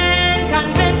can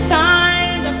convince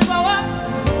time to slow up,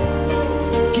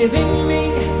 giving me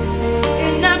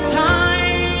enough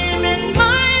time in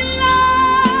my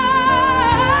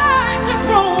life to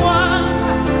grow up.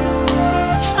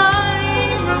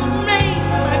 Time remain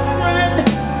my friend,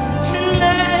 and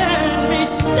let me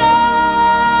start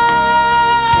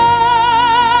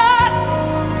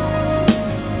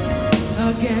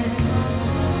again.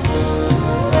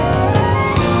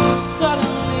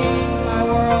 Suddenly my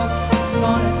world's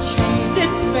gonna change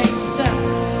its face,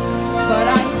 but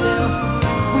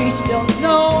we still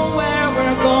know where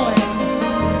we're going.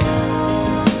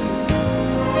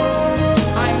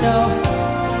 I know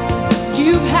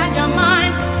you've had your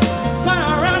minds spun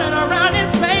around and around in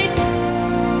space,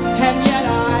 and yet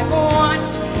I've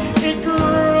watched it grow.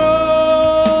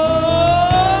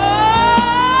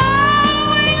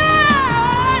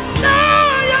 I know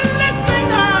you're listening,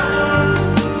 girl.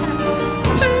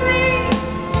 Please,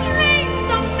 please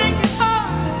don't make it hard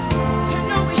to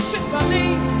know we should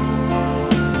believe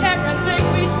everything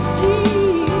we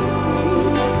see.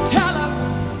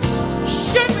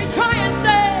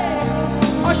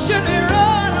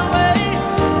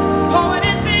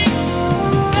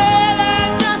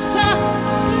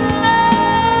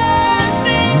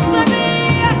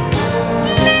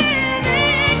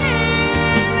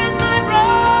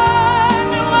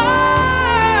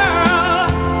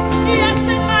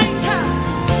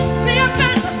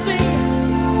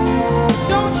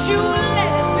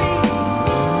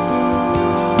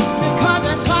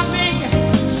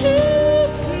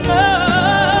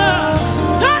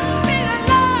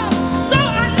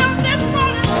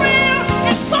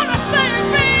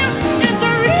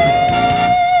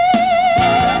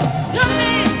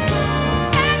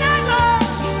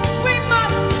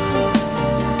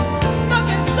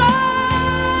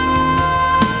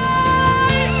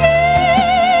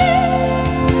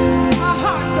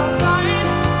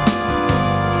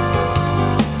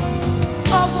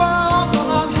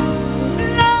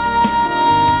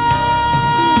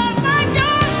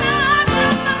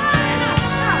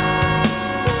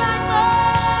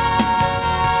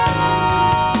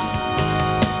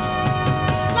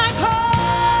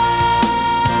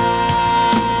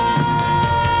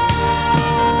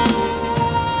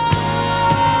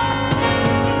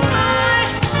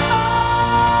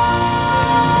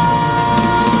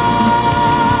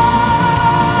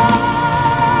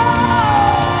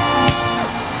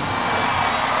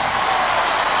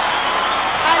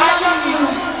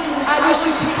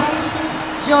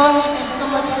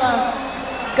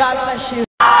 God bless you.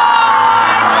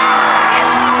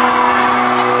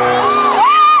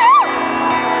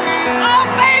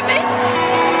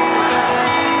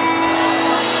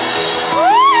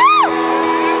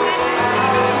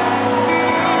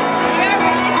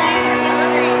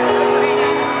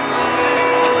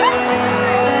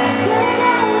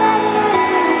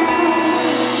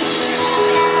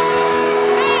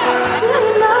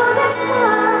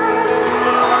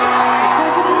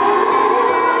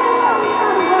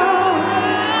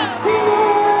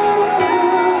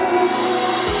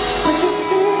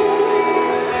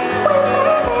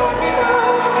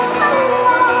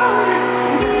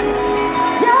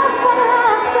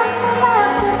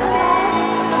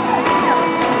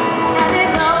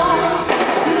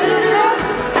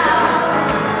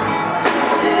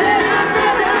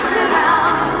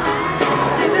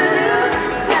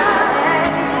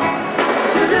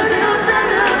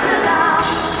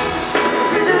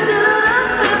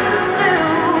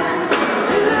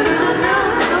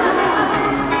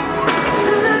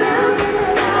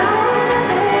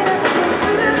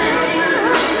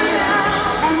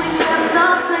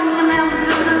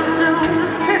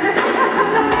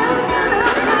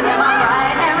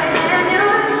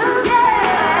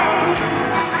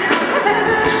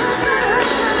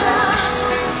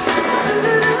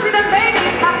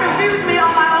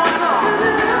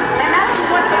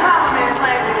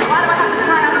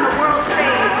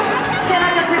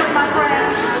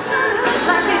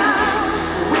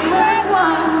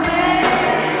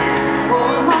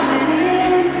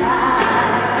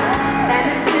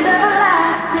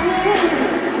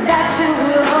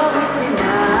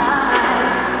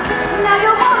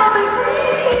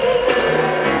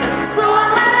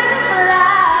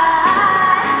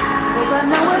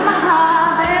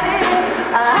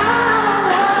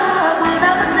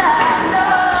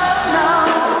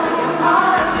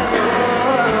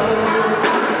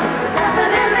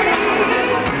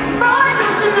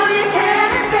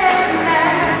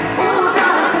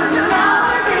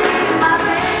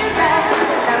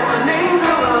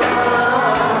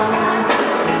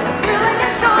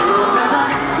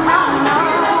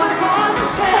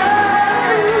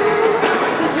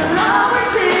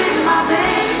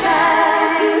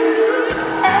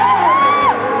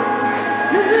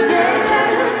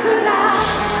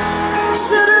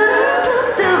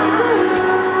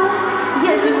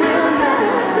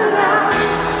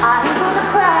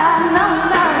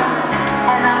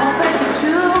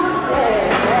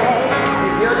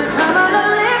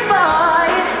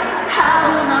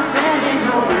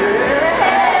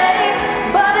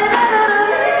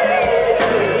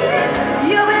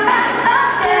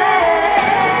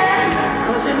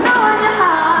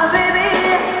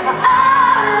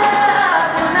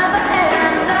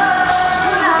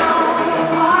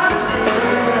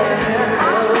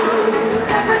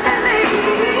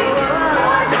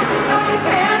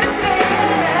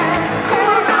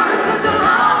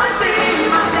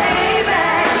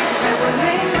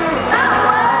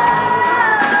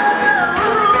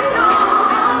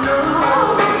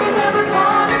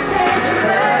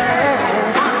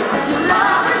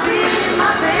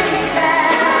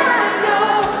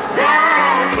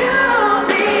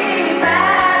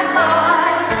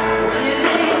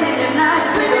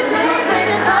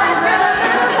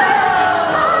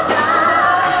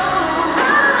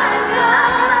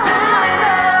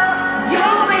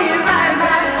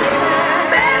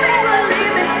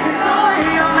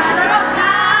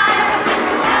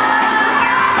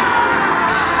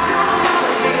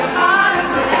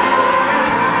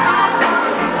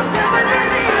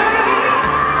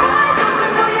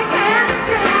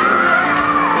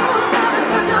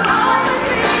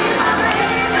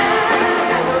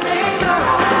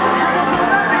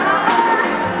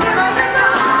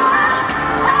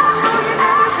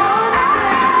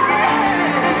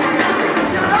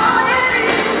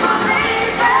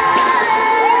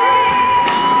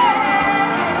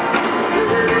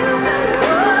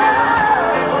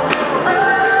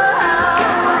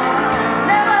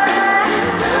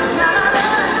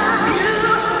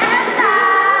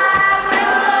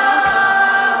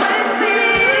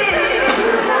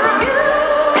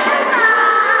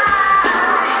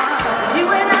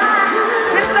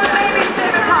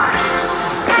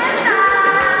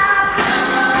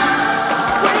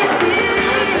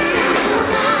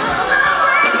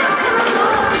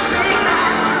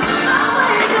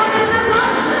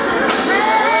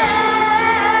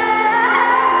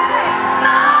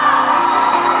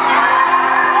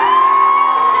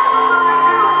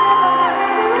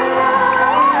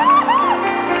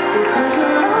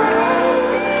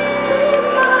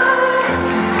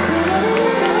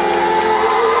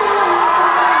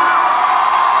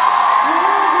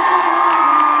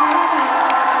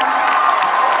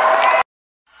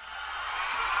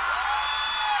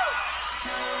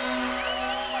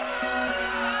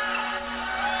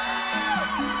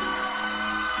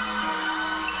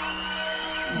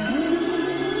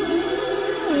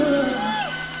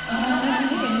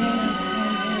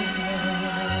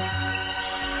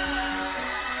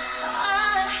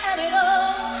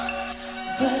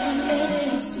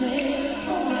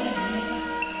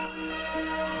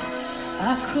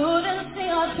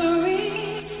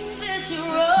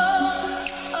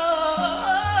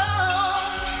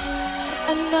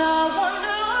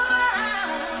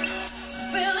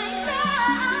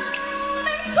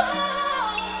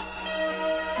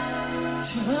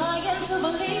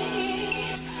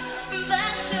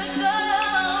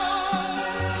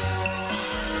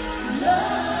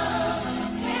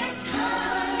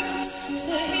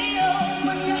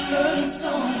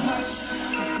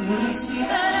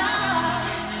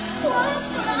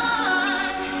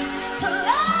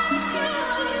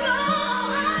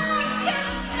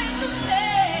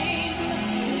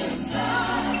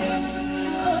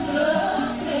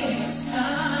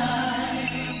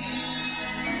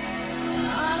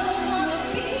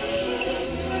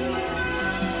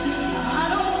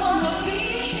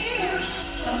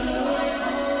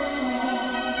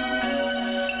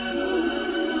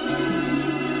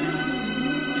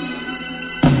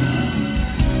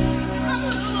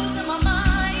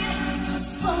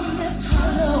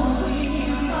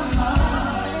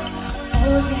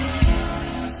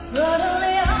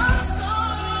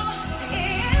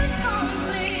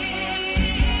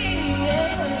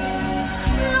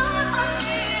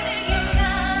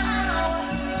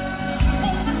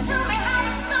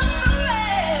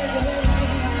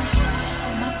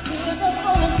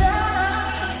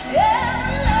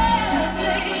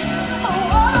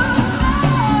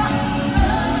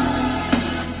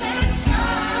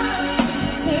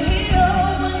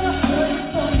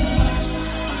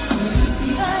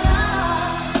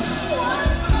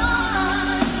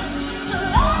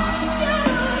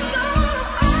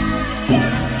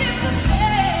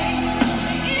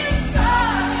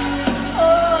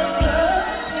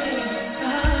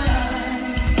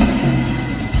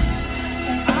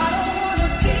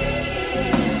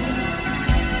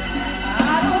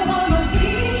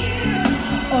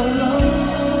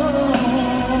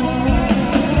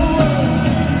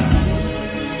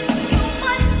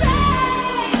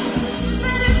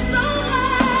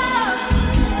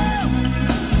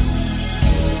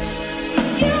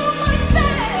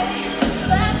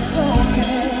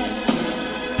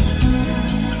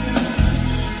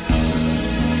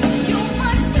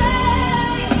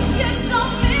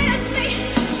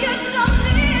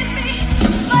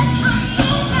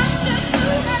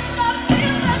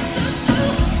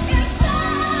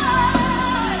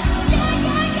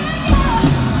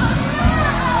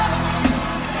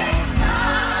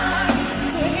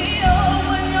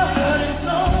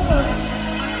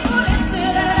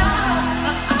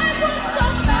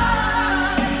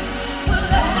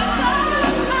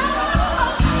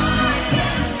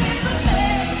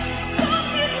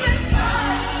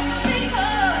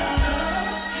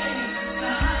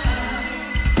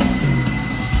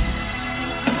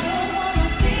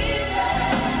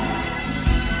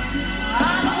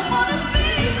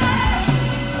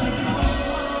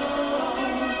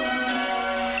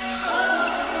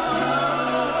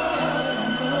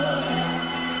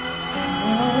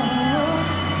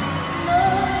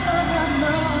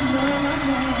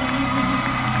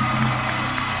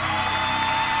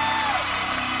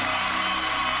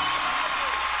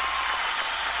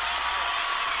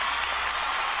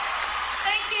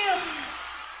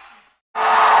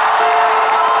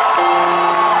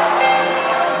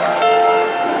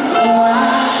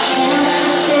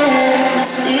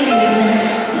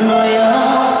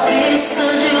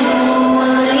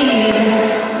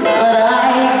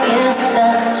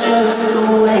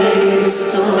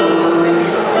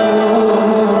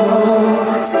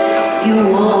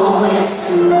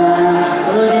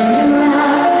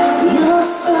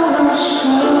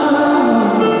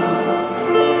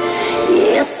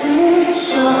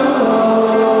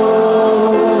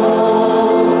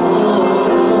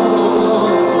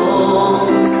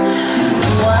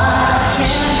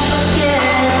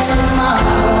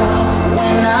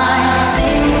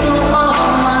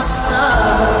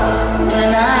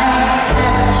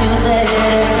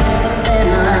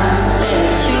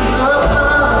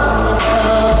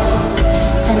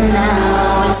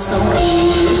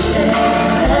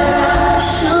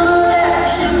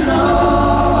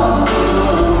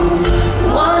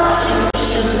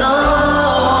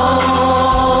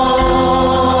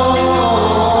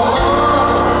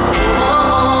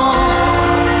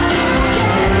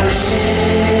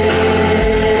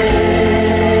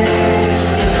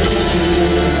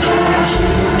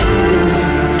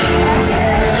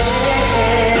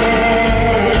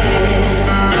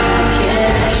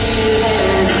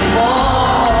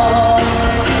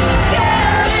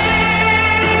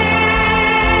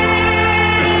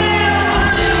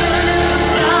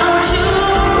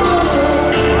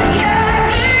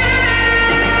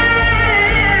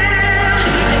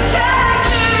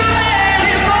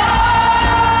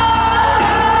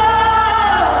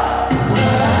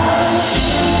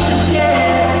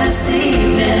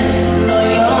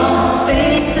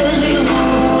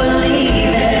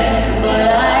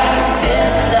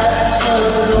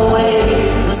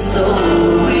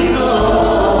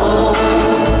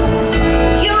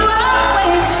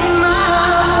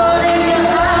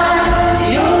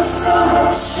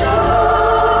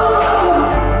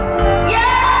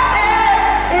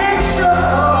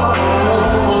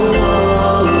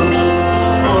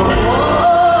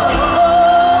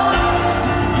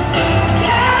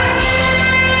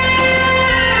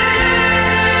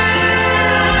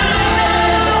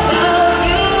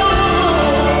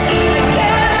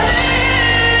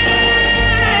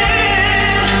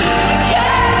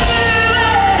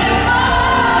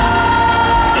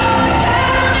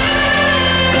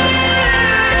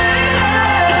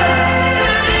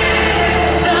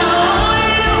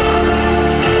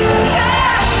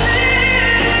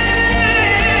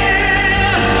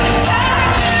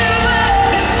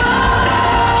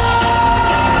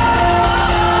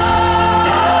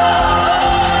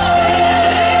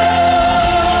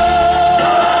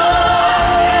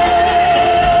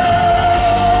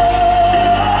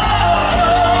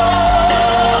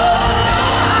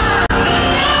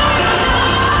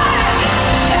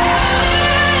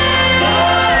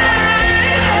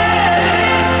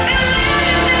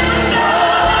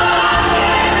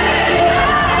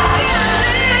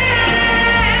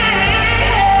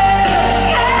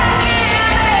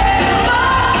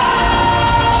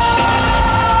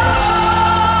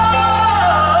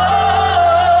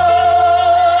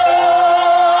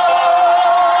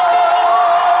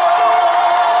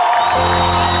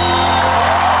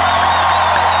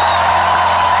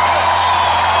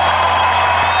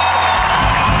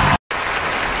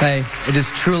 Hey, it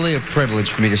is truly a privilege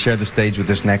for me to share the stage with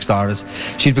this next artist.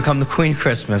 She's become the Queen of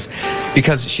Christmas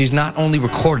because she's not only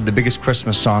recorded the biggest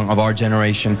Christmas song of our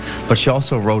generation, but she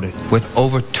also wrote it. With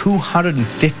over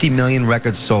 250 million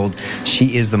records sold,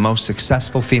 she is the most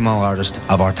successful female artist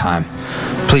of our time.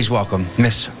 Please welcome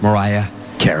Miss Mariah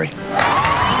Carey.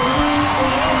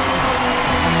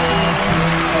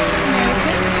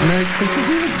 Merry Christmas.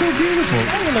 You look so beautiful.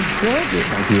 You look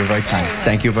gorgeous. Thank you. You're very kind.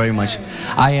 Thank you very much.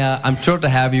 I'm thrilled to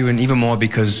have you, and even more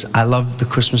because I love the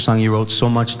Christmas song you wrote so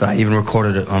much that I even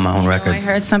recorded it on my own record. I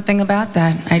heard something about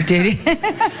that. I did.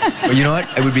 Well, you know what?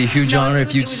 It would be a huge honor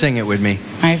if you'd sing it with me.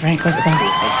 All right, Frank, let's go.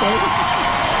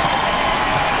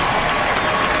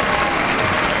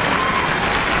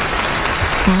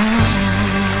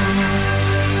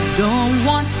 Don't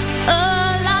want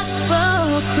a lot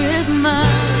for Christmas.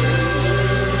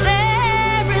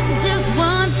 There is just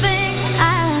one thing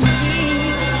I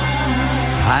need.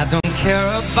 I don't care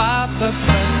about the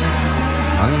presents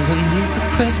underneath the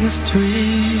Christmas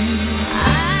tree.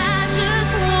 I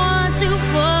just want you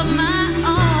for my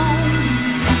own,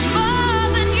 more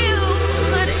than you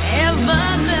could ever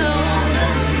know.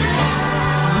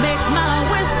 Make my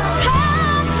wish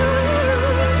come true.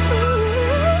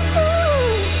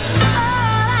 All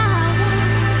I want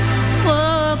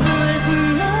for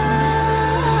Christmas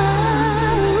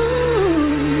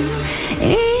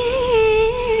is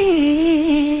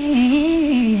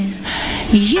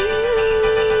you.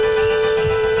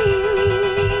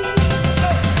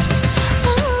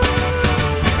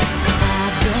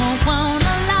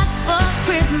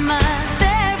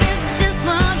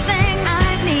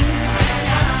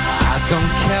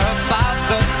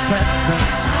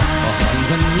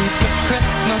 Underneath the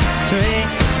Christmas tree.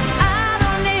 I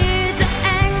don't need to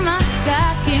hang my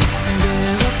stocking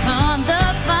there upon the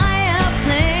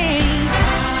fireplace.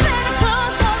 Santa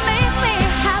Claus will make me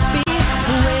happy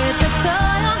with a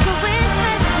toy on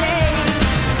Christmas Day.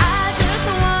 I just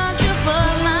want you for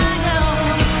my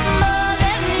own, more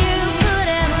than you could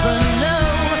ever know.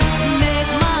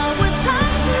 Make my wish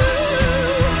come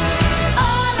true.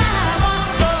 All I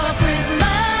want for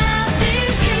Christmas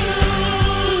is you.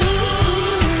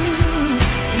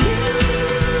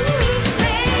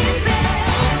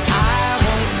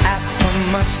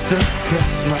 This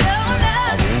Christmas, I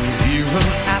won't even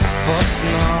ask for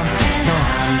snow. No,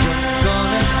 I'm just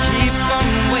gonna keep on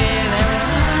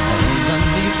waiting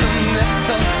underneath the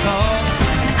mistletoe.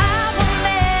 And I will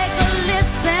make a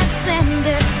list and send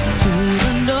it to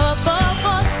the noble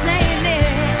for Saint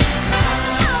Nick.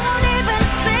 I won't even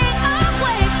sing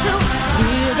away to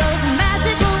hear those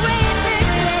magical reindeer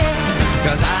play.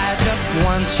 'Cause I just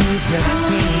want you here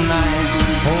tonight,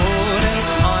 holding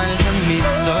on to me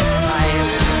so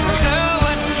tight.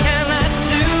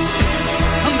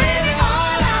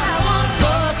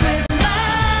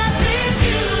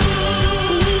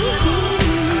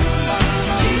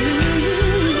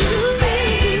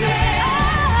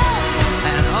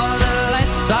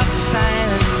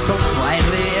 So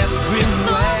brightly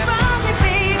everywhere,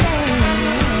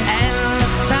 and the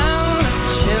sound of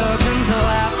children's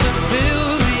laughter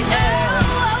fill the air,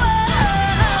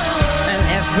 and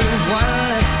everyone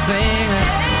is singing.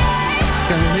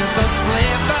 Can hear those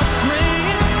sleigh bells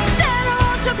ringing. Then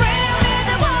won't you bring me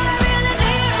the one I really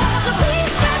need? Won't you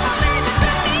please bring my baby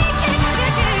to me?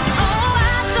 Oh,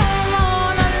 I don't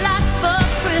want a lot for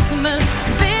Christmas.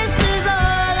 This is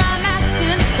all I'm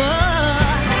asking for.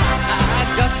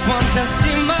 Just want to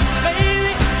see my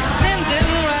baby standing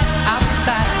right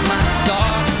outside my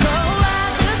door. So I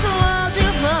just want you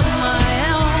for my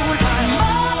own,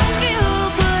 more than you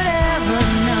could ever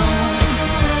know.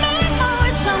 Make my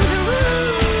wish come true.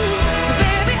 'Cause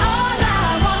baby, all I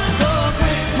want for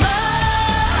Christmas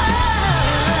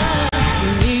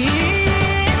is you.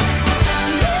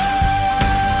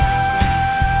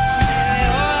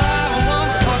 All I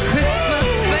want for Christmas,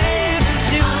 baby,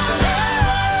 is you.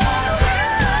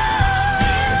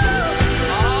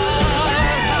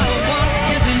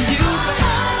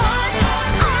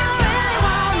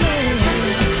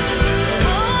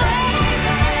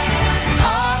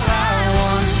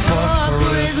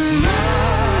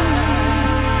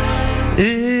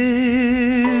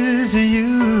 Is you.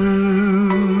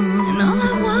 And all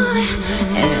I want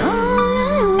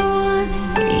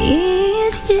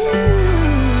is you.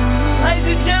 Ladies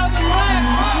and gentlemen,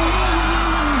 Mariah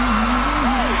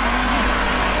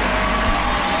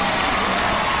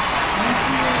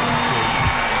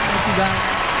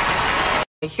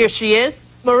Carey. Here she is,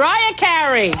 Mariah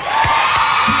Carey.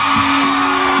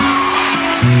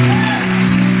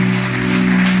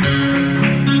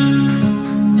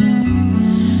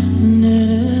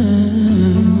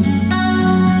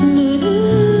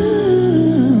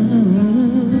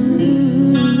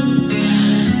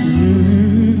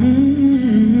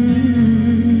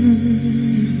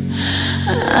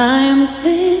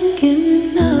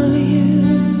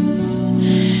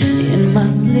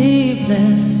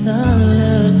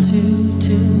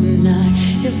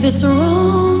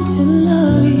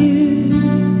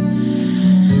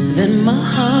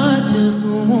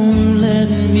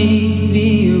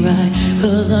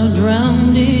 I've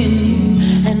drowned in you,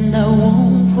 and I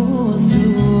won't pull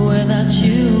through without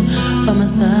you by my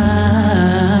side.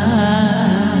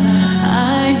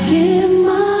 I give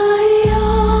my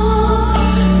all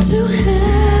to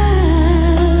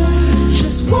have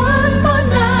just one more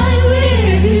night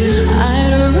with you.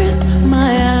 I'd risk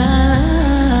my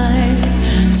life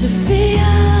to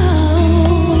feel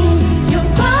your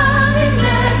body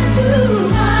next to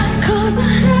mine, 'cause I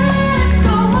can't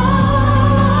go on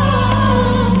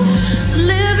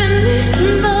living in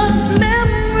the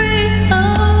memory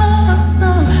of a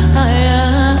song.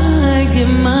 I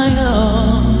give my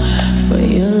all for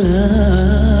your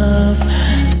love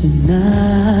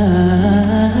tonight.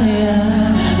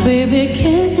 Baby,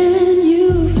 can you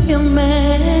feel me?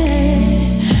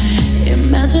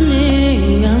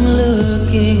 Imagining I'm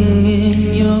looking in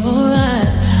your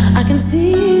eyes, I can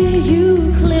see